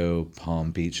Diego,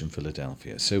 Palm Beach, and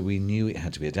Philadelphia. So we knew it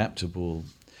had to be adaptable.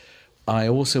 I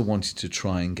also wanted to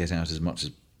try and get out as much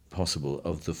as possible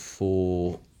of the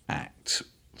 4-act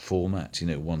format,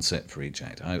 one set for each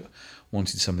act. I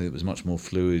wanted something that was much more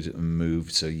fluid and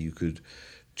moved, so you could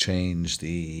change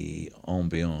the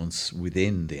ambiance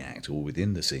within the act or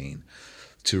within the scene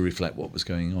to reflect what was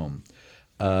going on.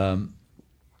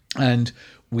 And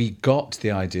we got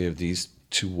the idea of these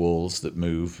two walls that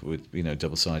move with,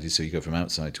 double-sided, so you go from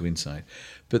outside to inside.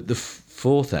 But the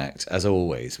fourth act, as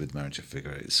always with Marriage of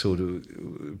Figaro, it sort of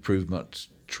proved much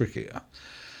trickier.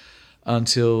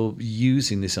 Until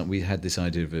using this, we had this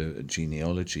idea of a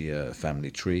genealogy, a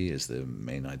family tree as the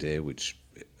main idea, which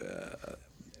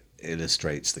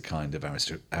illustrates the kind of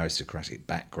aristocratic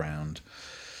background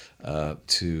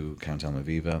to Count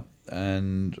Almaviva.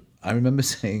 And I remember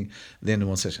saying at the end of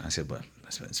one session, I said, well, I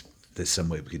suppose there's some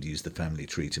way we could use the family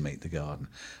tree to make the garden.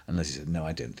 And Leslie said, no,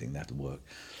 I don't think that'll work.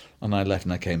 And I left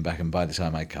and I came back, and by the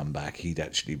time I come back, he'd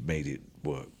actually made it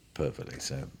work perfectly.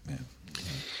 So, yeah.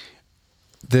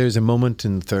 There's a moment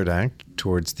in the third act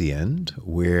towards the end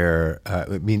where,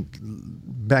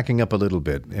 backing up a little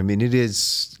bit, it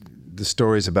is the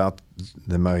stories about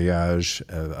the mariage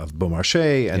of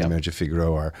Beaumarchais and the Marriage of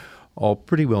Figaro are all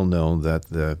pretty well known. That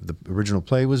the original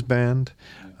play was banned.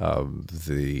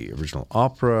 The original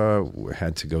opera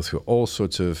had to go through all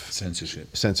sorts of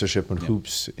censorship and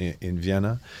hoops in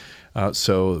Vienna.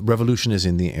 So revolution is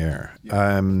in the air.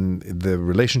 The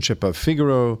relationship of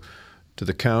Figaro to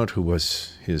the Count, who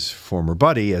was his former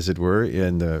buddy, as it were,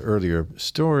 in the earlier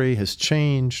story, has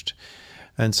changed,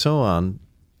 and so on.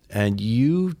 And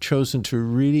you've chosen to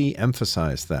really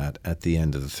emphasize that at the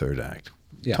end of the third act.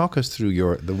 Yeah. Talk us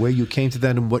through the way you came to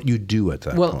that and what you do at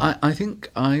that point. Well, I think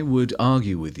I would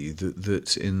argue with you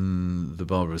that in the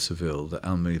Barber of Seville, that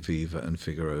Almaviva and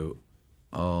Figaro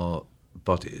are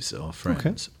buddies, are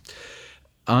friends. Okay.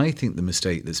 I think the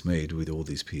mistake that's made with all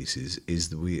these pieces is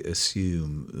that we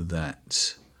assume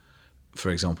that,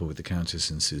 for example, with the Countess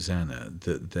and Susanna,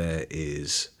 that there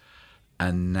is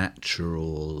a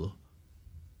natural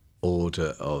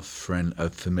order of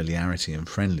familiarity and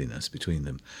friendliness between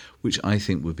them, which I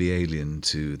think would be alien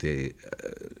to the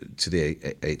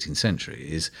 18th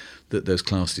century. Is that those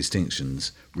class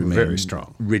distinctions remain very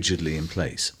strong, rigidly in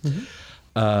place. Mm-hmm.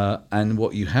 And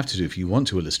what you have to do if you want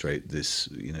to illustrate this,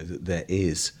 that there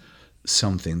is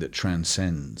something that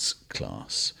transcends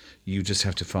class, you just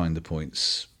have to find the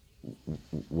points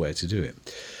where to do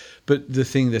it. But the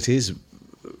thing that is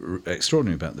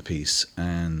extraordinary about the piece,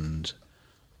 and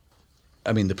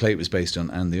the play it was based on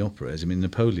and the opera, is,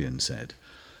 Napoleon said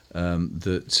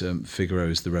that Figaro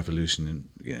is the revolution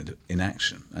in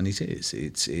action, and it is.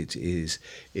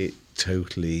 It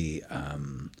totally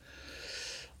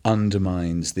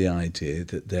undermines the idea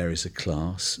that there is a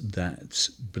class that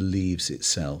believes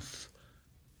itself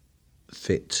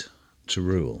fit to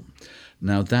rule.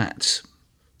 Now that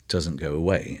doesn't go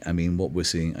away. What we're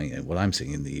seeing, what I'm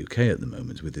seeing in the UK at the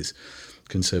moment with this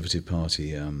Conservative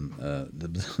Party,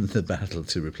 the battle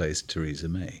to replace Theresa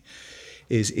May,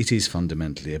 it is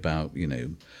fundamentally about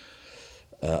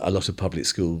a lot of public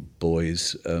school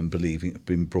boys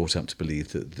being brought up to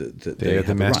believe that they are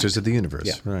the masters of the universe.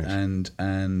 Yeah. Right.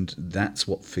 And that's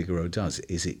what Figaro does.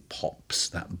 Is it pops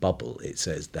that bubble? It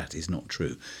says that is not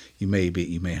true. You may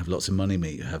have lots of money,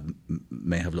 may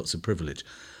have lots of privilege,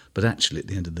 but actually at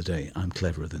the end of the day, I'm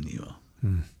cleverer than you are.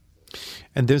 Mm.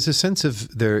 And there's a sense of at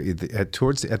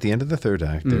the end of the third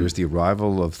act, there is the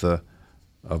arrival of the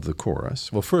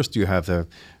chorus. Well, first you have the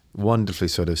wonderfully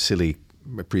sort of silly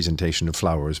presentation of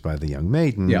flowers by the young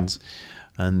maidens,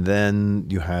 and then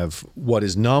you have what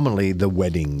is nominally the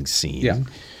wedding scene. Yeah.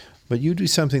 But you do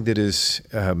something that is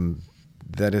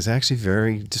actually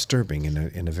very disturbing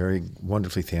in a very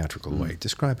wonderfully theatrical way.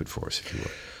 Describe it for us, if you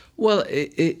will. Well,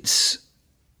 it's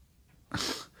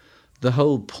the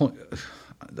whole point.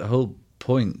 The whole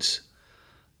point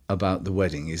about the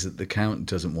wedding is that the Count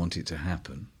doesn't want it to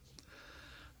happen.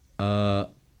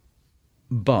 But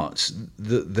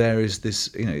there is this,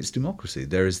 it's democracy.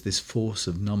 There is this force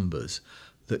of numbers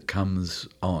that comes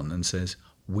on and says,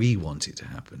 we want it to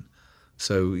happen.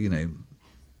 So,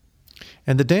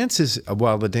 And the dance is,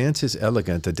 while the dance is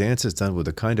elegant, the dance is done with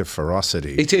a kind of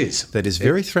ferocity. It is. That is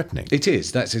very threatening. It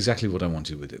is. That's exactly what I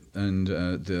wanted with it. And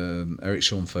the Eric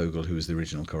Schoenvogel, who was the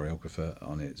original choreographer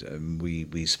on it,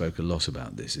 we spoke a lot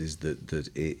about this, is that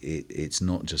it's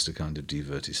not just a kind of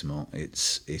divertissement.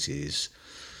 It is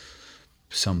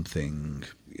something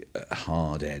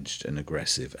hard-edged and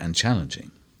aggressive and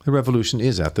challenging. The revolution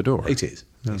is at the door. It is.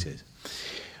 Yeah. It is.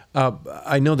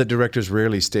 I know that directors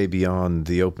rarely stay beyond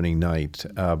the opening night,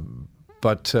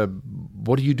 but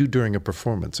what do you do during a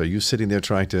performance? Are you sitting there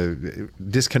trying to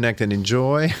disconnect and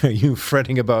enjoy? Are you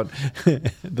fretting about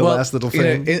the last little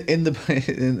thing? In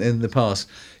the past,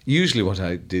 usually what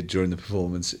I did during the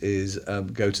performance is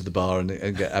go to the bar and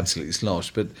get absolutely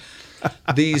sloshed. But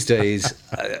these days,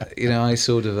 I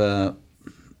sort of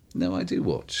no, I do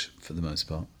watch for the most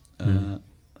part.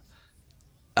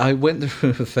 I went through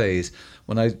a phase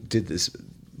when I did this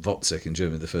Wozzeck in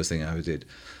Germany. The first thing I ever did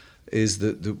is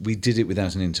that we did it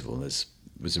without an interval, as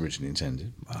was originally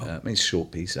intended. Wow. It's a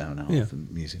short piece, hour and a half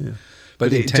of music. Yeah.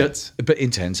 But intense. But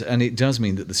intense, and it does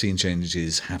mean that the scene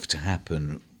changes have to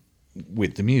happen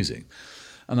with the music.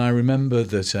 And I remember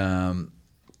that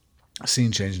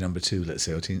scene change number 2, let's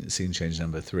say, or scene change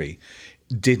number 3,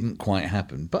 didn't quite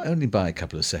happen, but only by a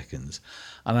couple of seconds.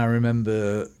 And I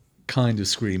remember kind of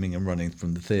screaming and running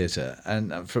from the theatre.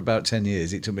 And for about 10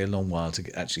 years, it took me a long while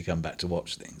to actually come back to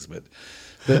watch things. But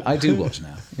I do watch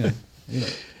now.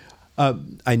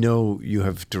 I know you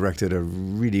have directed a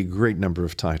really great number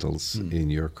of titles in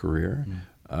your career,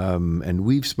 and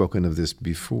we've spoken of this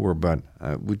before. But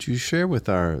would you share with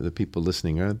the people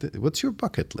listening? What's your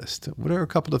bucket list? What are a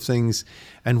couple of things,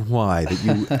 and why that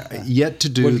you yet to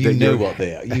do? Well, you know what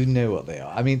they are. You know what they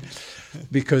are. I mean,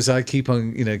 because I keep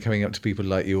on, coming up to people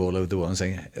like you all over the world and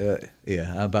saying,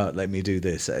 how about let me do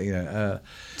this?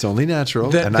 It's only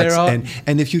natural.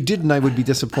 And if you didn't, I would be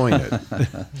disappointed.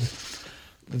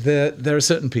 There are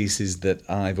certain pieces that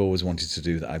I've always wanted to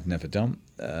do that I've never done.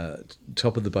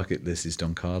 Top of the bucket list is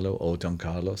Don Carlo or Don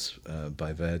Carlos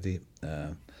by Verdi.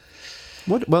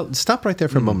 Well, stop right there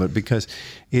for a moment, because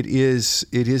it is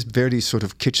Verdi's sort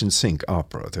of kitchen sink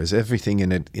opera. There's everything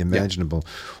in it imaginable.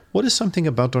 Yeah. What is something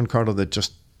about Don Carlo that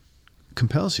just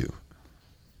compels you?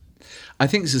 I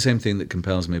think it's the same thing that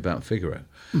compels me about Figaro,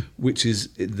 which is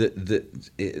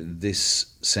this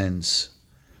sense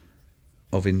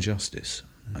of injustice,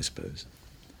 I suppose.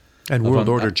 And world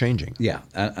order changing. Yeah,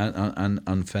 and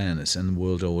unfairness, and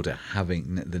world order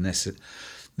having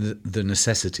the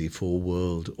necessity for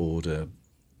world order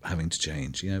having to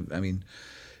change. Yeah.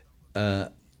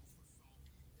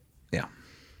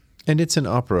 And it's an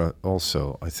opera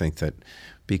also, I think, that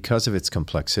because of its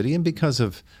complexity and because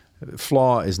of,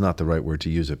 flaw is not the right word to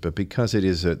use it, but because it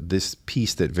is this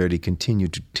piece that Verdi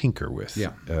continued to tinker with.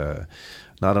 Yeah.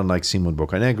 Not unlike Simon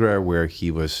Boccanegra, where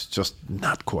he was just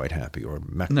not quite happy, or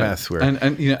Macbeth, where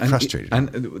frustrated.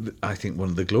 And I think one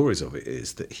of the glories of it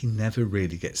is that he never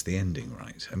really gets the ending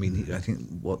right. I mean, I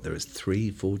think there is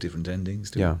 3-4 different endings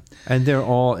to it. And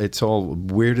it's all,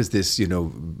 where does this,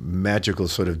 magical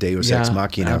sort of Deus Ex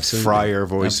Machina friar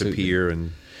voice appear?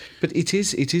 But it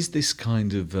is this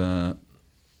kind of,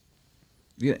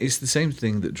 it's the same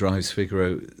thing that drives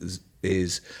Figaro,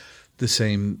 is the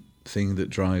same thing that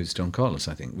drives Don Carlos,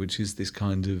 I think, which is this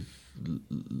kind of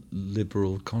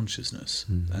liberal consciousness,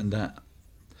 and that.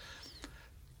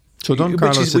 So Don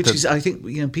Carlos, which is, I think,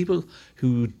 people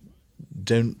who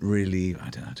don't really, I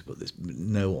don't know how to put this,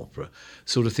 know opera,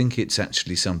 sort of think it's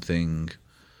actually something,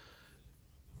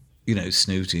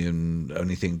 snooty and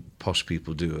only thing posh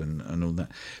people do and all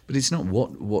that. But it's not.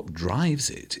 What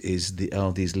drives it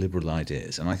are these liberal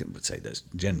ideas, and I would say that's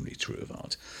generally true of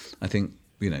art. I think,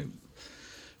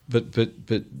 But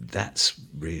that's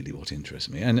really what interests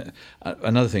me. And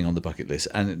another thing on the bucket list,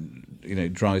 and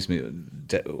it drives me.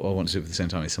 I want to do it at the same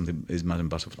time. Is Madame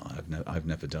Butterfly. I've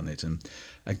never done it, and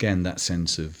again that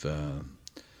sense of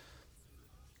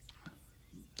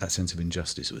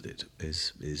injustice with it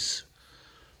is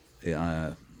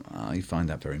I find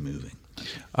that very moving.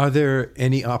 Are there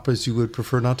any operas you would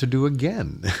prefer not to do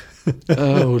again?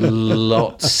 Oh,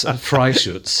 lots.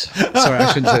 Freischütz. Sorry,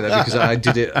 I shouldn't say that, because I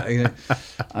did it.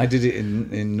 I did it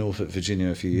in Norfolk, Virginia,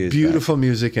 a few years Beautiful back.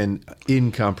 Music and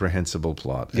incomprehensible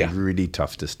plot. Yeah. And really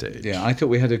tough to stage. Yeah, I thought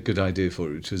we had a good idea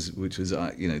for it, which was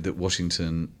that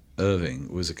Washington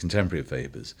Irving was a contemporary of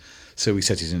Weber's. So we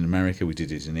set it in America. We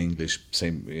did it in English,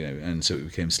 same, and so it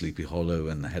became Sleepy Hollow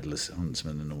and the Headless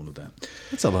Huntsman and all of that.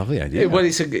 That's a lovely idea. Well,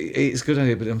 it's a good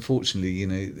idea, but unfortunately,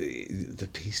 the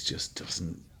piece just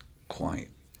doesn't quite.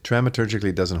 Dramaturgically,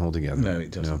 it doesn't hold together. No, it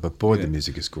doesn't. But boy, the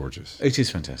music is gorgeous. It is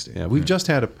fantastic. Yeah, we've just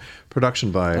had a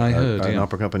production by an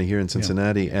opera company here in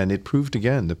Cincinnati, and it proved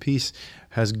again the piece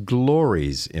has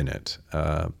glories in it,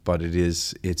 but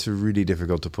it's really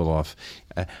difficult to pull off.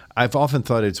 I've often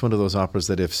thought it's one of those operas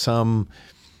that if some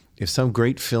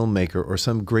great filmmaker or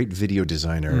some great video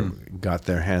designer got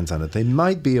their hands on it, they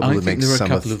might be able to make some. I think there were a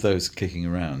couple of those kicking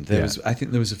around. I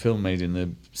think there was a film made in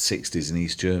the 60s in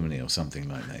East Germany or something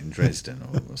like that, in Dresden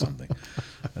or something,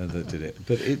 that did it.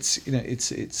 But it's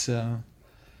a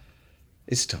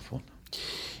tough one.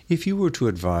 If you were to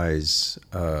advise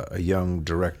a young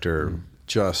director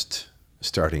just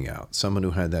starting out, someone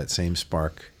who had that same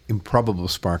spark, improbable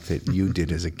spark that you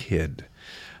did as a kid,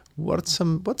 what's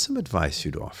some advice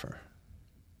you'd offer?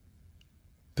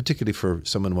 Particularly for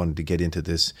someone wanting to get into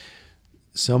this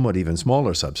somewhat even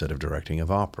smaller subset of directing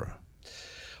of opera.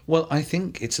 Well, I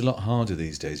think it's a lot harder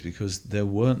these days because there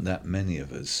weren't that many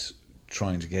of us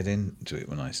trying to get into it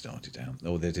when I started out,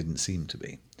 or there didn't seem to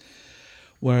be.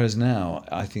 Whereas now,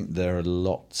 I think there are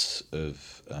lots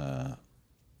of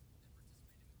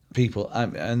people,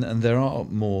 and there are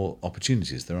more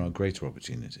opportunities, there are greater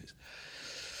opportunities.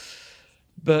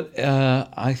 But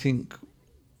I think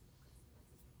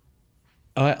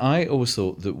I always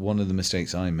thought that one of the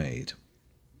mistakes I made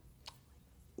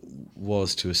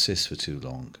was to assist for too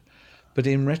long. But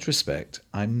in retrospect,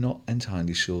 I'm not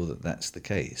entirely sure that that's the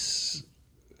case.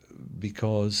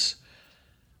 Because,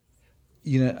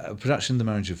 a production of The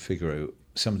Marriage of Figaro,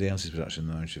 somebody else's production of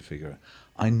The Marriage of Figaro,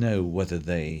 I know whether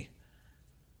the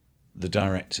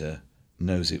director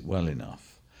knows it well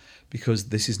enough. Because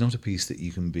this is not a piece that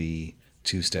you can be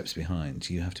 2 steps behind.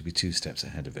 You have to be 2 steps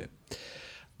ahead of it.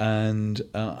 And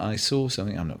I saw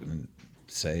something, I'm not going to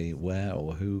say where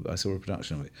or who, I saw a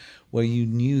production of it, where you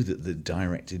knew that the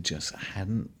director just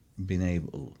hadn't been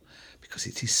able, because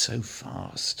it is so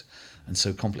fast and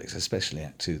so complex, especially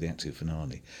Act 2, the Act 2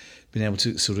 finale, been able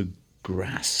to sort of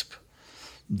grasp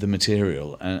the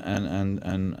material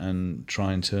and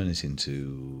try and turn it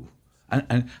into,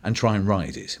 and try and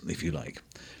ride it, if you like.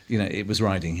 It was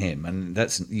riding him, and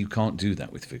you can't do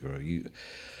that with Figaro. And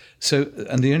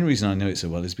the only reason I know it so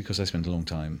well is because I spent a long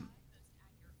time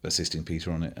assisting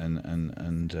Peter on it,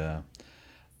 and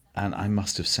I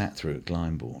must have sat through at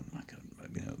Glyndebourne,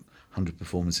 100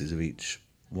 performances of each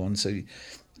one. So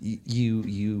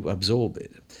you absorb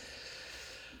it.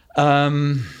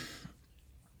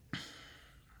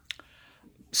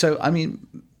 So I mean,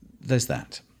 there's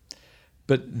that.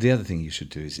 But the other thing you should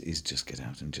do is just get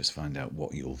out and just find out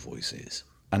what your voice is.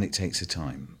 And it takes a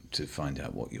time to find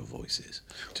out what your voice is.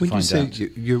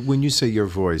 When you say your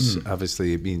voice,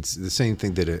 obviously it means the same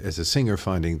thing that as a singer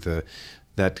finding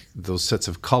those sets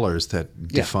of colors that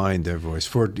define their voice.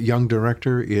 For a young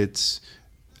director, it's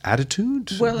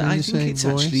attitude. Well, I think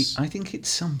it's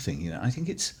something. I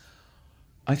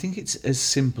think it's as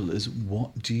simple as,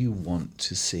 what do you want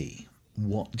to see?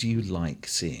 What do you like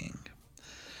seeing?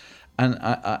 And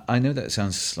I know that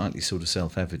sounds slightly sort of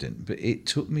self-evident, but it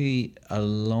took me a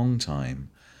long time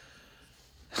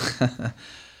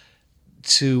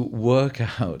to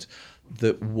work out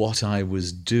that what I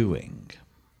was doing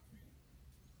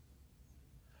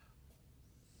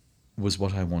was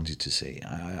what I wanted to see,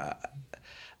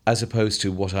 as opposed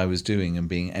to what I was doing and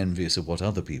being envious of what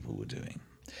other people were doing.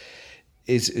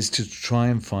 Is to try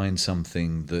and find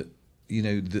something that,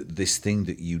 this thing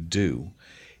that you do,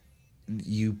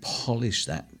 you polish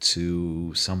that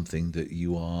to something that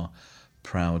you are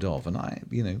proud of. And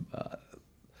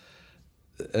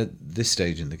at this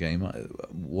stage in the game,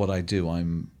 what I do,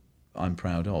 I'm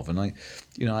proud of. And I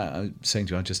was saying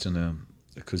to you, I've just done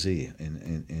a Così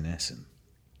in Essen.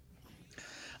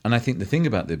 And I think the thing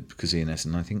about the Così in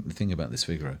Essen, I think the thing about this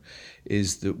Figaro,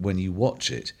 is that when you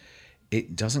watch it,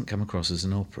 it doesn't come across as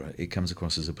an opera. It comes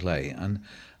across as a play. And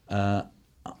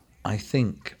I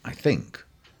think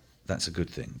that's a good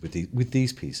thing with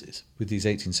these pieces, with these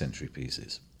 18th century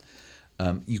pieces.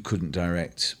 You couldn't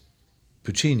direct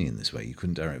Puccini in this way. You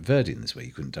couldn't direct Verdi in this way.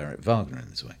 You couldn't direct Wagner in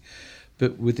this way.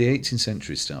 But with the 18th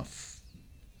century stuff,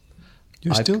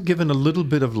 you're still given a little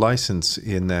bit of license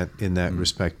in that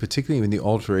respect, particularly in the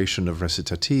alteration of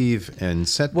recitative and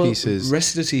set pieces.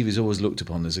 Recitative is always looked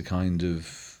upon as a kind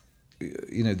of,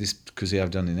 this Così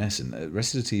I've done in Essen.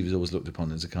 Recitative is always looked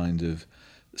upon as a kind of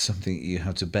something you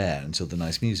have to bear until the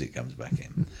nice music comes back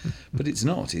in. But it's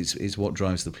not. It's what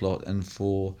drives the plot. And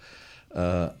for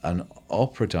an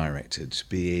opera director to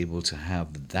be able to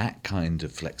have that kind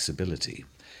of flexibility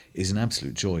is an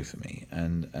absolute joy for me.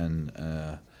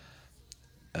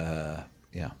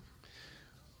 Yeah.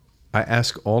 I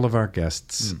ask all of our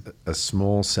guests a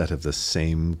small set of the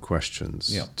same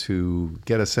questions to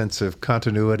get a sense of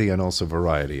continuity and also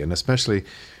variety, and especially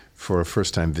for a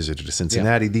first-time visitor to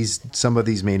Cincinnati, some of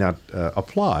these may not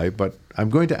apply, but I'm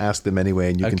going to ask them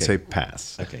anyway, and you can say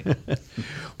pass. Okay.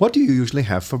 What do you usually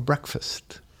have for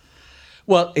breakfast?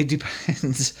 Well, it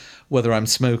depends whether I'm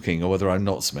smoking or whether I'm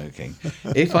not smoking.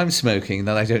 If I'm smoking,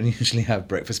 then I don't usually have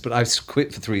breakfast, but I've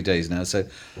quit for 3 days now. So,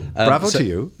 bravo to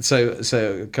you. So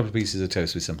a couple of pieces of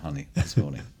toast with some honey this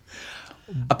morning.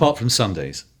 Apart from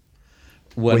Sundays.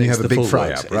 When you have a big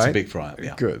fry-up, right? It's a big fry-up,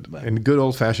 yeah. Good. And good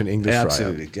old-fashioned English fry-up.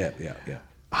 Absolutely, yeah.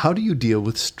 How do you deal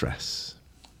with stress?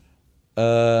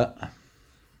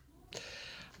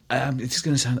 It's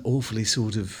going to sound awfully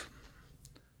sort of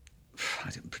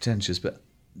pretentious, but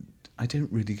I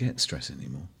don't really get stress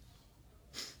anymore.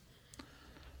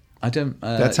 I don't.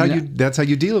 That's how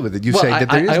you deal with it. You say that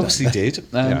there is. I obviously did.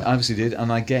 I obviously did,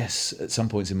 and I guess at some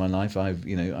points in my life, I've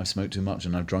smoked too much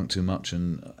and I've drunk too much,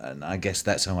 and I guess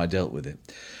that's how I dealt with it.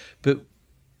 But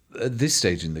at this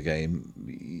stage in the game,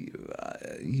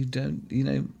 you don't.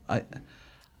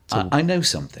 I know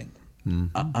something.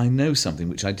 Mm-hmm. I know something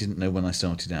which I didn't know when I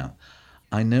started out.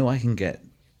 I know I can get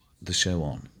the show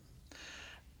on,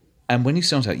 and when you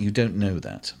start out, you don't know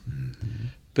that. Mm-hmm.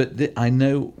 But I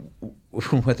know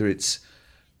whether it's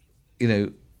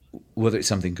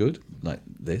something good like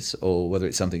this, or whether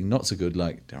it's something not so good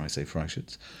like, dare I say,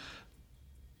 Freischütz,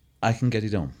 I can get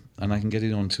it on, and I can get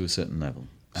it on to a certain level.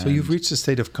 So you've reached a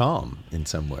state of calm in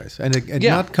some ways, and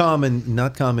not calm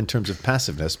in terms of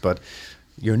passiveness, but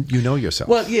you know yourself.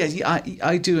 Well, yeah,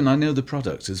 I do, and I know the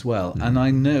product as well, and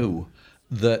I know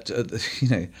that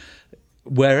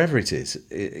wherever it is,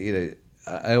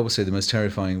 I always say the most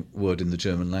terrifying word in the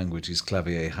German language is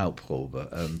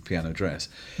Klavierhauptprobe, piano dress,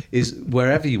 is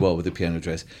wherever you are with the piano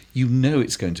dress, you know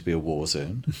it's going to be a war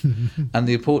zone. And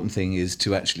the important thing is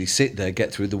to actually sit there,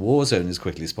 get through the war zone as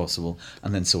quickly as possible,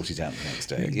 and then sort it out the next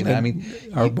day.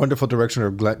 Our wonderful director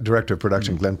of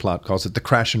production, Glenn Plott, calls it the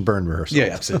crash and burn rehearsal. Yeah,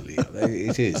 absolutely.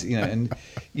 It is. And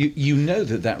you know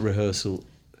that rehearsal,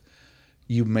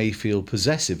 you may feel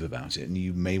possessive about it, and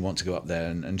you may want to go up there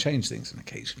and change things, and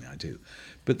occasionally I do.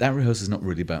 But that rehearsal is not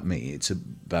really about me. It's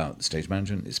about stage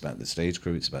management. It's about the stage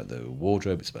crew. It's about the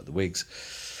wardrobe. It's about the wigs,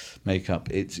 makeup.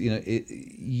 It's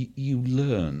you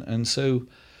learn, and so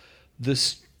the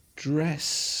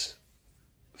stress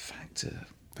factor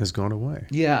has gone away.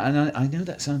 Yeah, and I know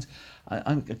that sounds.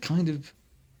 I'm kind of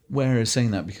wary of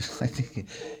saying that because I think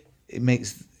it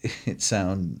makes it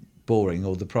sound boring,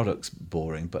 or the product's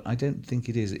boring, but I don't think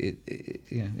it is.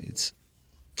 It's.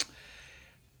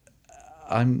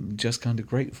 I'm just kind of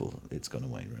grateful it's gone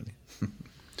away, really.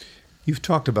 You've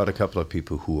talked about a couple of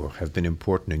people who have been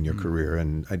important in your career,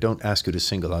 and I don't ask you to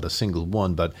single out a single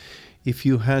one, but if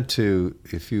you had to,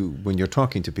 when you're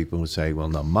talking to people who say, well,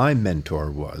 now my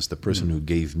mentor was the person who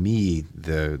gave me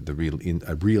a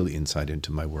real insight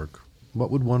into my work,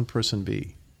 what would one person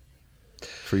be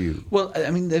for you? Well,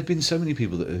 I mean, there have been so many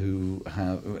people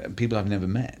people I've never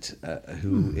met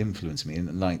who influenced me,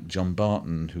 and like John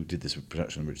Barton, who did this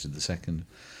production of Richard II,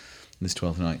 this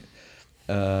 12th Night.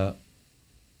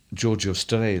 Giorgio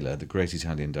Strehler, the great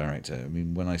Italian director. I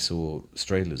mean, when I saw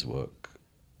Strehler's work,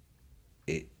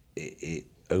 it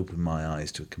opened my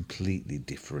eyes to a completely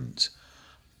different,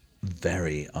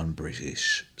 very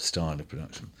un-British style of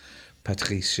production.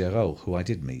 Patrice Chéreau, who I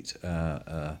did meet.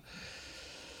 But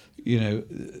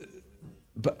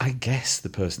I guess the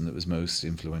person that was most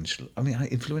influential,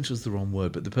 influential is the wrong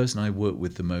word, but the person I worked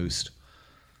with the most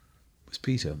was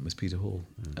Peter Hall,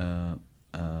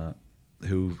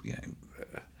 who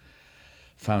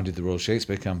founded the Royal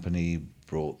Shakespeare Company,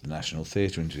 brought the National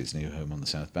Theatre into its new home on the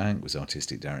South Bank, was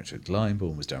artistic director at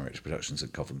Glyndebourne, was director of productions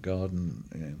at Covent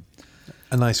Garden.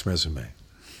 A nice resume.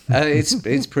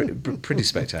 It's pretty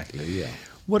spectacular, yeah.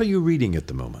 What are you reading at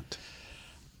the moment?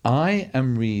 I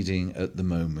am reading at the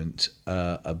moment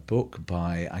a book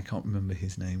by, I can't remember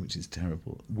his name, which is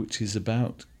terrible, which is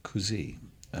about Cousy.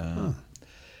 And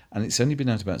it's only been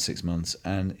out about 6 months,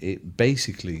 and it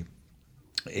basically,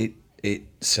 it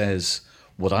says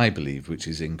what I believe, which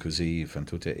is in Cousy, fan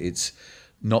tutte, it's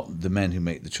not the men who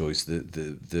make the choice,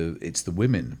 it's the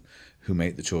women who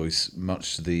make the choice,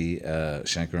 much to the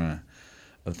chagrin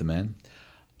of the men.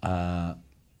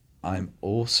 I'm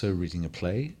also reading a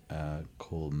play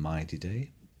called Mighty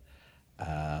Day,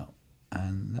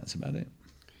 and that's about it.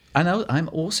 And I'm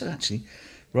also actually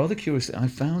rather curious that I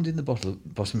found in the bottom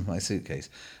of my suitcase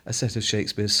a set of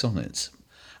Shakespeare's sonnets.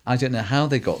 I don't know how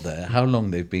they got there, how long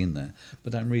they've been there,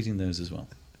 but I'm reading those as well.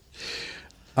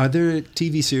 Are there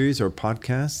TV series or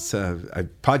podcasts?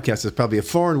 Podcast is probably a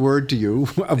foreign word to you,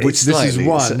 of which this is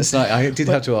one. I did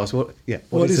have to ask, what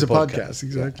is a podcast?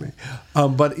 Exactly. Yeah.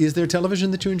 But is there television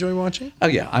that you enjoy watching? Oh,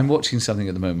 yeah. I'm watching something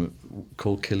at the moment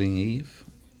called Killing Eve.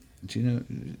 Do you know?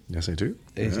 Yes, I do.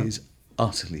 It is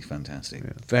utterly fantastic.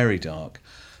 Yeah. Very dark,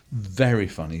 very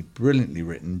funny, brilliantly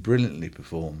written, brilliantly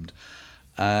performed.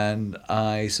 And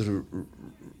I sort of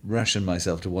ration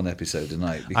myself to one episode a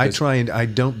night. I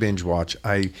don't binge watch.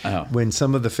 When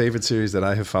some of the favorite series that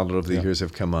I have followed over the years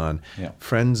have come on,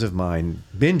 friends of mine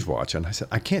binge watch, and I said,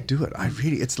 I can't do it.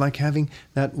 It's like having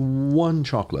that one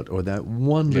chocolate or that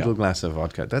one little glass of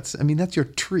vodka. That's your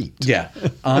treat. Yeah,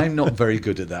 I'm not very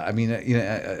good at that. I mean,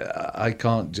 I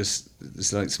can't just,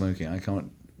 it's like smoking. I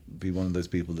can't be one of those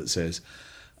people that says,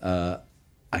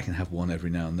 I can have one every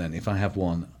now and then. If I have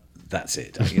one, that's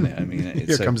it. You know, I mean,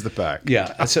 Here comes the pack.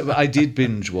 Yeah. So I did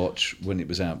binge watch when it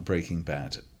was out Breaking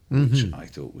Bad, which I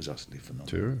thought was utterly phenomenal.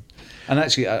 Sure. And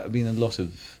actually, I mean, a lot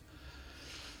of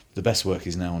the best work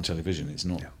is now on television. It's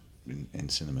not in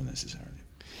cinema necessarily.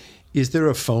 Is there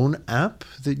a phone app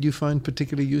that you find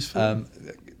particularly useful?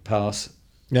 Pass.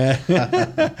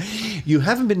 You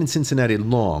haven't been in Cincinnati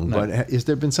long, No. but has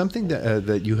there been something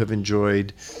that you have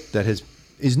enjoyed that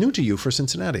is new to you for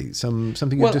Cincinnati?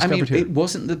 Something you've discovered here? It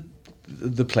wasn't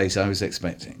the place I was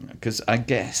expecting, because I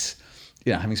guess,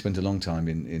 having spent a long time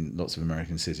in lots of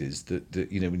American cities,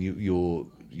 that you know, when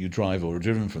you drive or are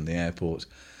driven from the airport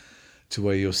to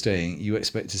where you're staying, you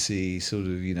expect to see sort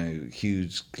of, you know,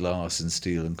 huge glass and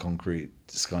steel and concrete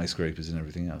skyscrapers and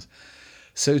everything else.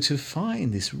 So to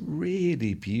find this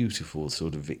really beautiful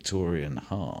sort of Victorian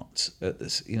heart at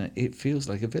this, you know, it feels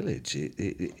like a village.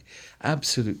 It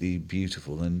absolutely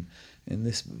beautiful, and in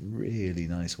this really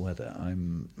nice weather,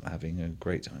 I'm having a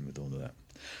great time with all of that.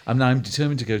 I'm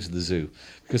determined to go to the zoo,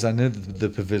 because I know that the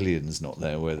pavilion's not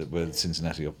there where the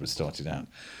Cincinnati Opera started out,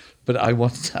 but I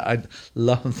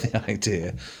love the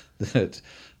idea that.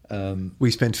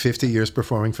 We spent 50 years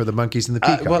performing for the Monkeys and the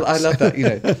Peacocks. Well, I love that.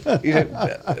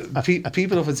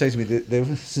 People often say to me, they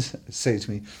always say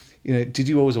to me, you know, did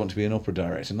you always want to be an opera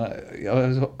director? And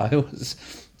I always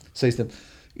say to them,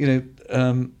 you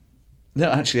know, no,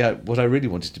 actually, what I really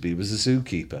wanted to be was a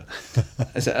zookeeper.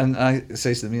 And I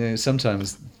say to them, you know,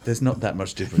 sometimes there's not that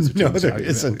much difference between No, there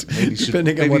isn't.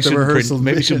 Depending on maybe what the rehearsal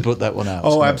maybe you should put that one out.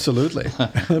 Oh, No. absolutely.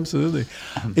 Absolutely.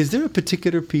 Is there a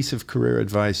particular piece of career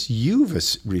advice you've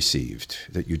received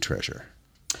that you treasure?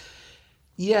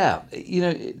 Yeah, you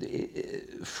know,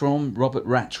 from Robert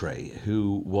Rattray,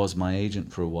 who was my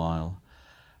agent for a while.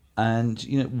 And,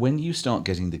 you know, when you start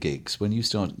getting the gigs, when you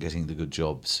start getting the good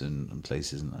jobs and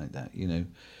places and like that, you know,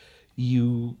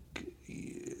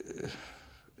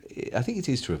 I think it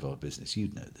is true of our business,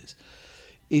 you'd know this.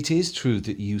 It is true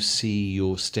that you see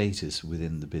your status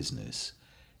within the business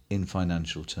in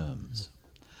financial terms.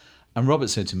 And Robert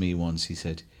said to me once, he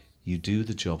said, you do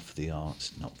the job for the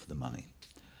art, not for the money.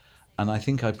 And I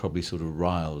think I probably sort of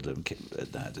riled at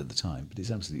that at the time, but it's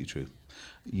absolutely true.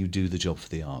 You do the job for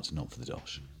the art, not for the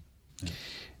dosh. Yeah.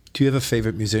 Do you have a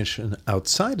favorite musician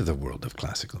outside of the world of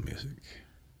classical music?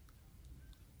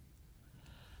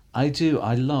 I do.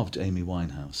 I loved Amy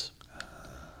Winehouse,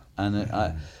 and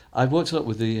I worked a lot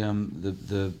with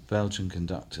the Belgian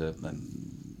conductor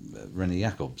René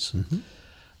Jacobs,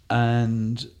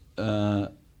 and I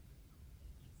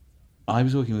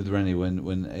was working with René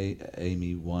when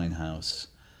Amy Winehouse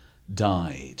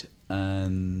died,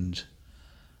 and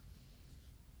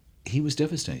he was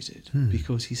devastated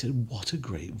because he said, what a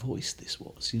great voice this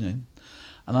was, you know.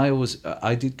 And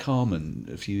I did Carmen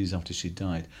a few years after she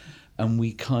died, and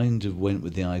we kind of went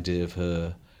with the idea of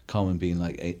her, Carmen being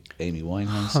like Amy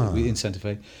Winehouse in Santa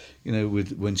Fe, you know,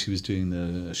 when she was doing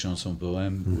the Chanson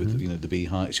Bohème with, you know, the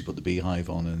beehive, she put the beehive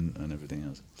on and everything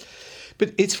else.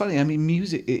 But it's funny, I mean,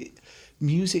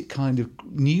 music kind of,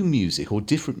 new music or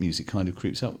different music kind of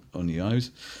creeps up on you. I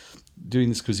was doing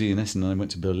this cuisine in Essen and I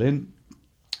went to Berlin,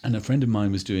 and a friend of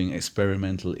mine was doing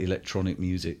experimental electronic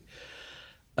music.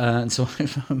 And so I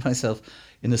found myself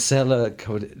in a cellar,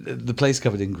 the place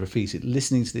covered in graffiti,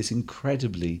 listening to this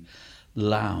incredibly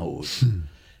loud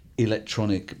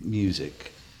electronic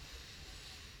music,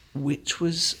 which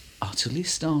was utterly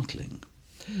startling.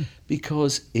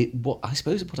 Because I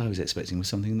suppose what I was expecting was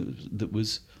something that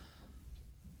was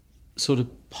sort of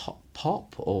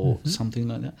pop or something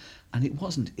like that. And it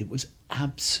wasn't. It was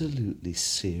absolutely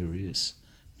serious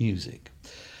music.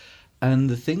 And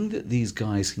the thing that these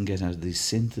guys can get out of these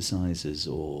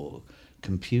synthesizers or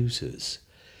computers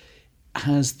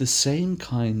has the same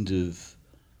kind of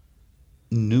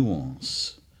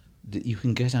nuance that you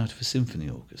can get out of a symphony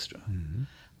orchestra.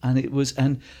 And it was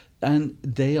and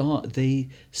they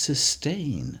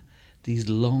sustain these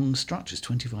long structures,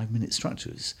 25-minute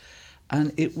structures.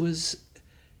 And it was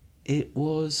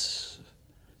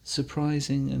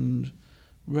surprising and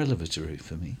revelatory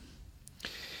for me.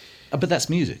 But that's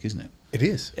music, isn't it? It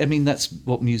is. I mean, that's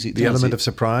what music does. The element of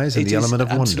surprise and the element of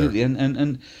wonder. Absolutely,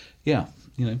 and yeah,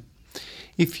 you know.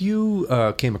 If you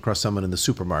came across someone in the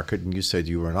supermarket and you said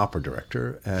you were an opera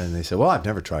director, and they said, well, I've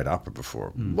never tried opera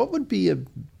before, what would be a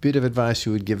bit of advice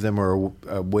you would give them, or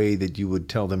a way that you would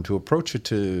tell them to approach it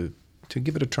to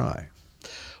give it a try?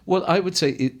 Well, I would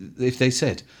say, if they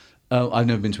said, I've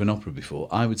never been to an opera before,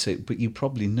 I would say, but you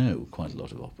probably know quite a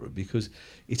lot of opera because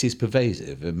it is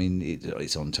pervasive. I mean,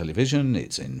 it's on television,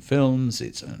 it's in films,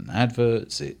 it's in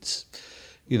adverts, it's,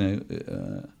 you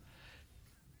know,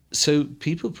 So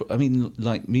people, I mean,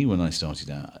 like me when I started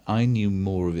out, I knew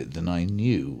more of it than I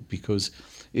knew because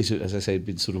it, as I say, had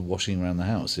been sort of washing around the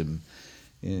house in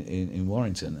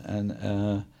Warrington.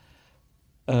 And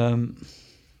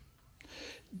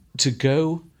to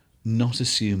go not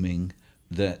assuming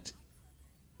that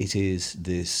it is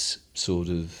this sort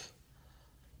of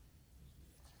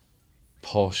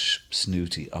posh,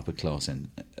 snooty, upper-class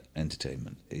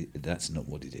entertainment, that's not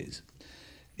what it is.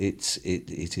 It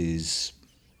is...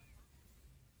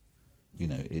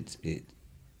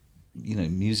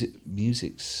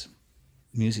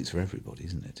 music's for everybody,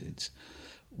 isn't it? It's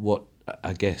what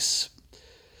I guess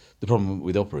the problem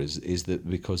with opera is that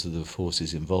because of the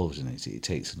forces involved in it, it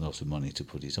takes a lot of money to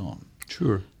put it on.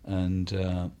 Sure. And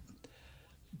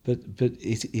but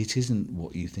it isn't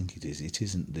what you think it is. It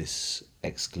isn't this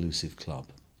exclusive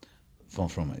club. Far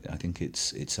from it. I think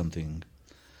it's something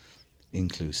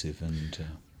inclusive and.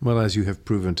 Well, as you have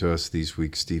proven to us these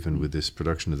weeks, Stephen, with this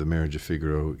production of The Marriage of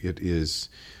Figaro, it is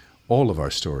all of our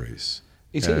stories.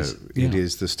 It is. Yeah. It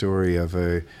is the story of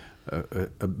a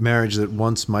marriage that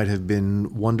once might have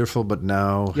been wonderful, but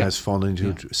now has fallen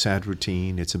into a sad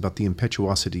routine. It's about the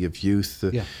impetuosity of youth,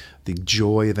 the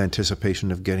joy of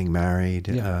anticipation of getting married.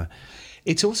 Yeah.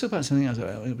 It's also about something else,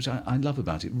 which I love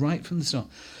about it, right from the start.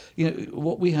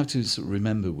 What we have to sort of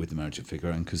remember with The Marriage of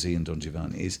Figaro and Così and Don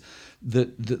Giovanni is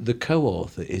that the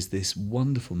co-author is this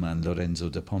wonderful man, Lorenzo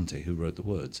da Ponte, who wrote the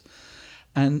words.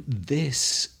 And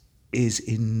this is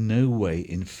in no way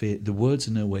the words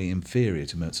are no way inferior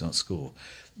to Mozart's score.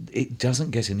 It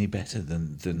doesn't get any better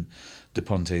than da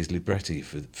Ponte's libretti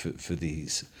for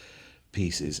these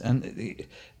pieces. And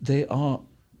they are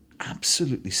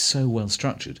absolutely so well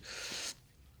structured.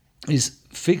 Is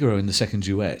Figaro in the second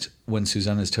duet, when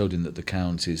Susanna's told him that the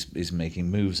Count is making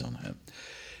moves on her,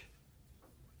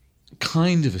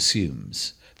 kind of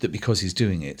assumes that because he's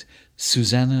doing it,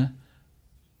 Susanna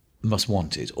must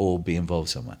want it or be involved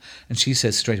somewhere. And she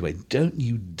says straight away, "Don't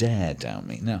you dare doubt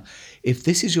me." Now, if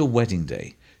this is your wedding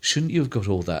day, shouldn't you have got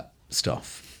all that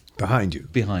stuff behind you?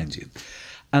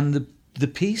 And the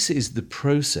piece is the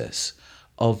process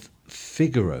of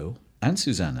Figaro and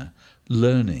Susanna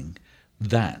learning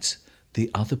that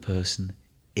the other person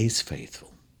is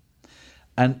faithful.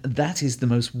 And that is the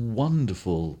most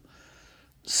wonderful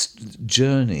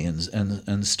journey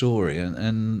and story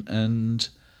and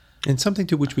something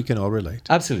to which we can all relate.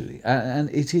 Absolutely. And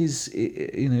it is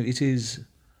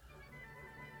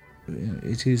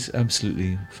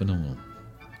absolutely phenomenal.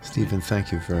 Stephen,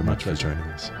 thank you very much for joining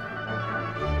us.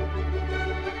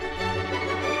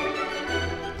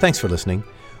 Thanks for listening.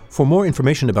 For more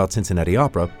information about Cincinnati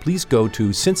Opera, please go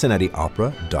to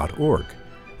cincinnatiopera.org.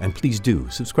 And please do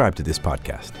subscribe to this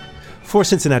podcast. For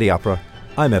Cincinnati Opera,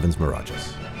 I'm Evans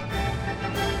Mirageous.